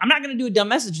a dumb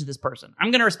message to this person. I'm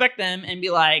going to respect them and be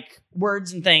like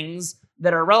words and things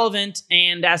that are relevant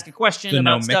and ask a question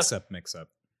about stuff. Mix up.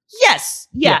 Yes.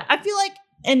 Yeah. I feel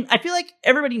like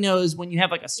everybody knows when you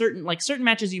have like certain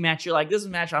matches you match, you're like, this is a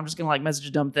match, I'm just going to message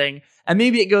a dumb thing. And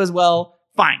maybe it goes well,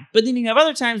 fine. But then you have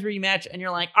other times where you match and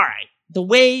you're like, all right, the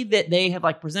way that they have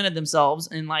presented themselves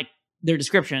in their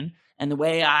description and the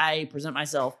way I present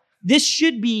myself,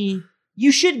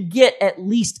 you should get at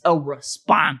least a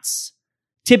response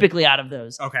typically out of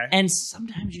those. Okay. And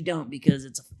sometimes you don't because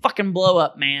it's a fucking blow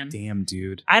up, man. Damn,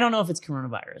 dude. I don't know if it's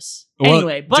coronavirus. Well,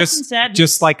 anyway, butts and sadness.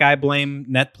 Just like I blame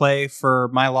NetPlay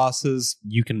for my losses,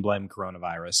 you can blame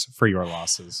coronavirus for your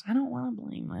losses. I don't want to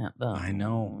blame that, though. I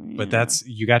know. Yeah. But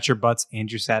you got your butts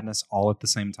and your sadness all at the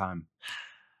same time.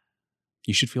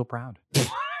 You should feel proud.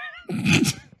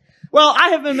 Well, I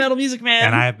have been Metal Music Man.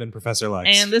 And I have been Professor Lex.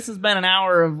 And this has been an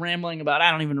hour of rambling about,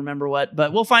 I don't even remember what,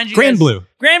 but we'll find you Grand guys. Blue.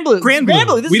 Grand Blue.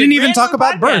 We didn't even talk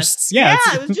about bursts. Yeah,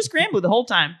 it was just Grand Blue the whole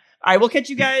time. All right, we'll catch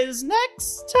you guys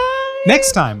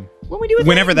next time. When we do it.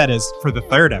 Whenever that is, for the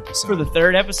third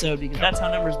episode. Because that's how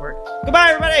numbers work. Goodbye,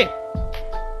 everybody.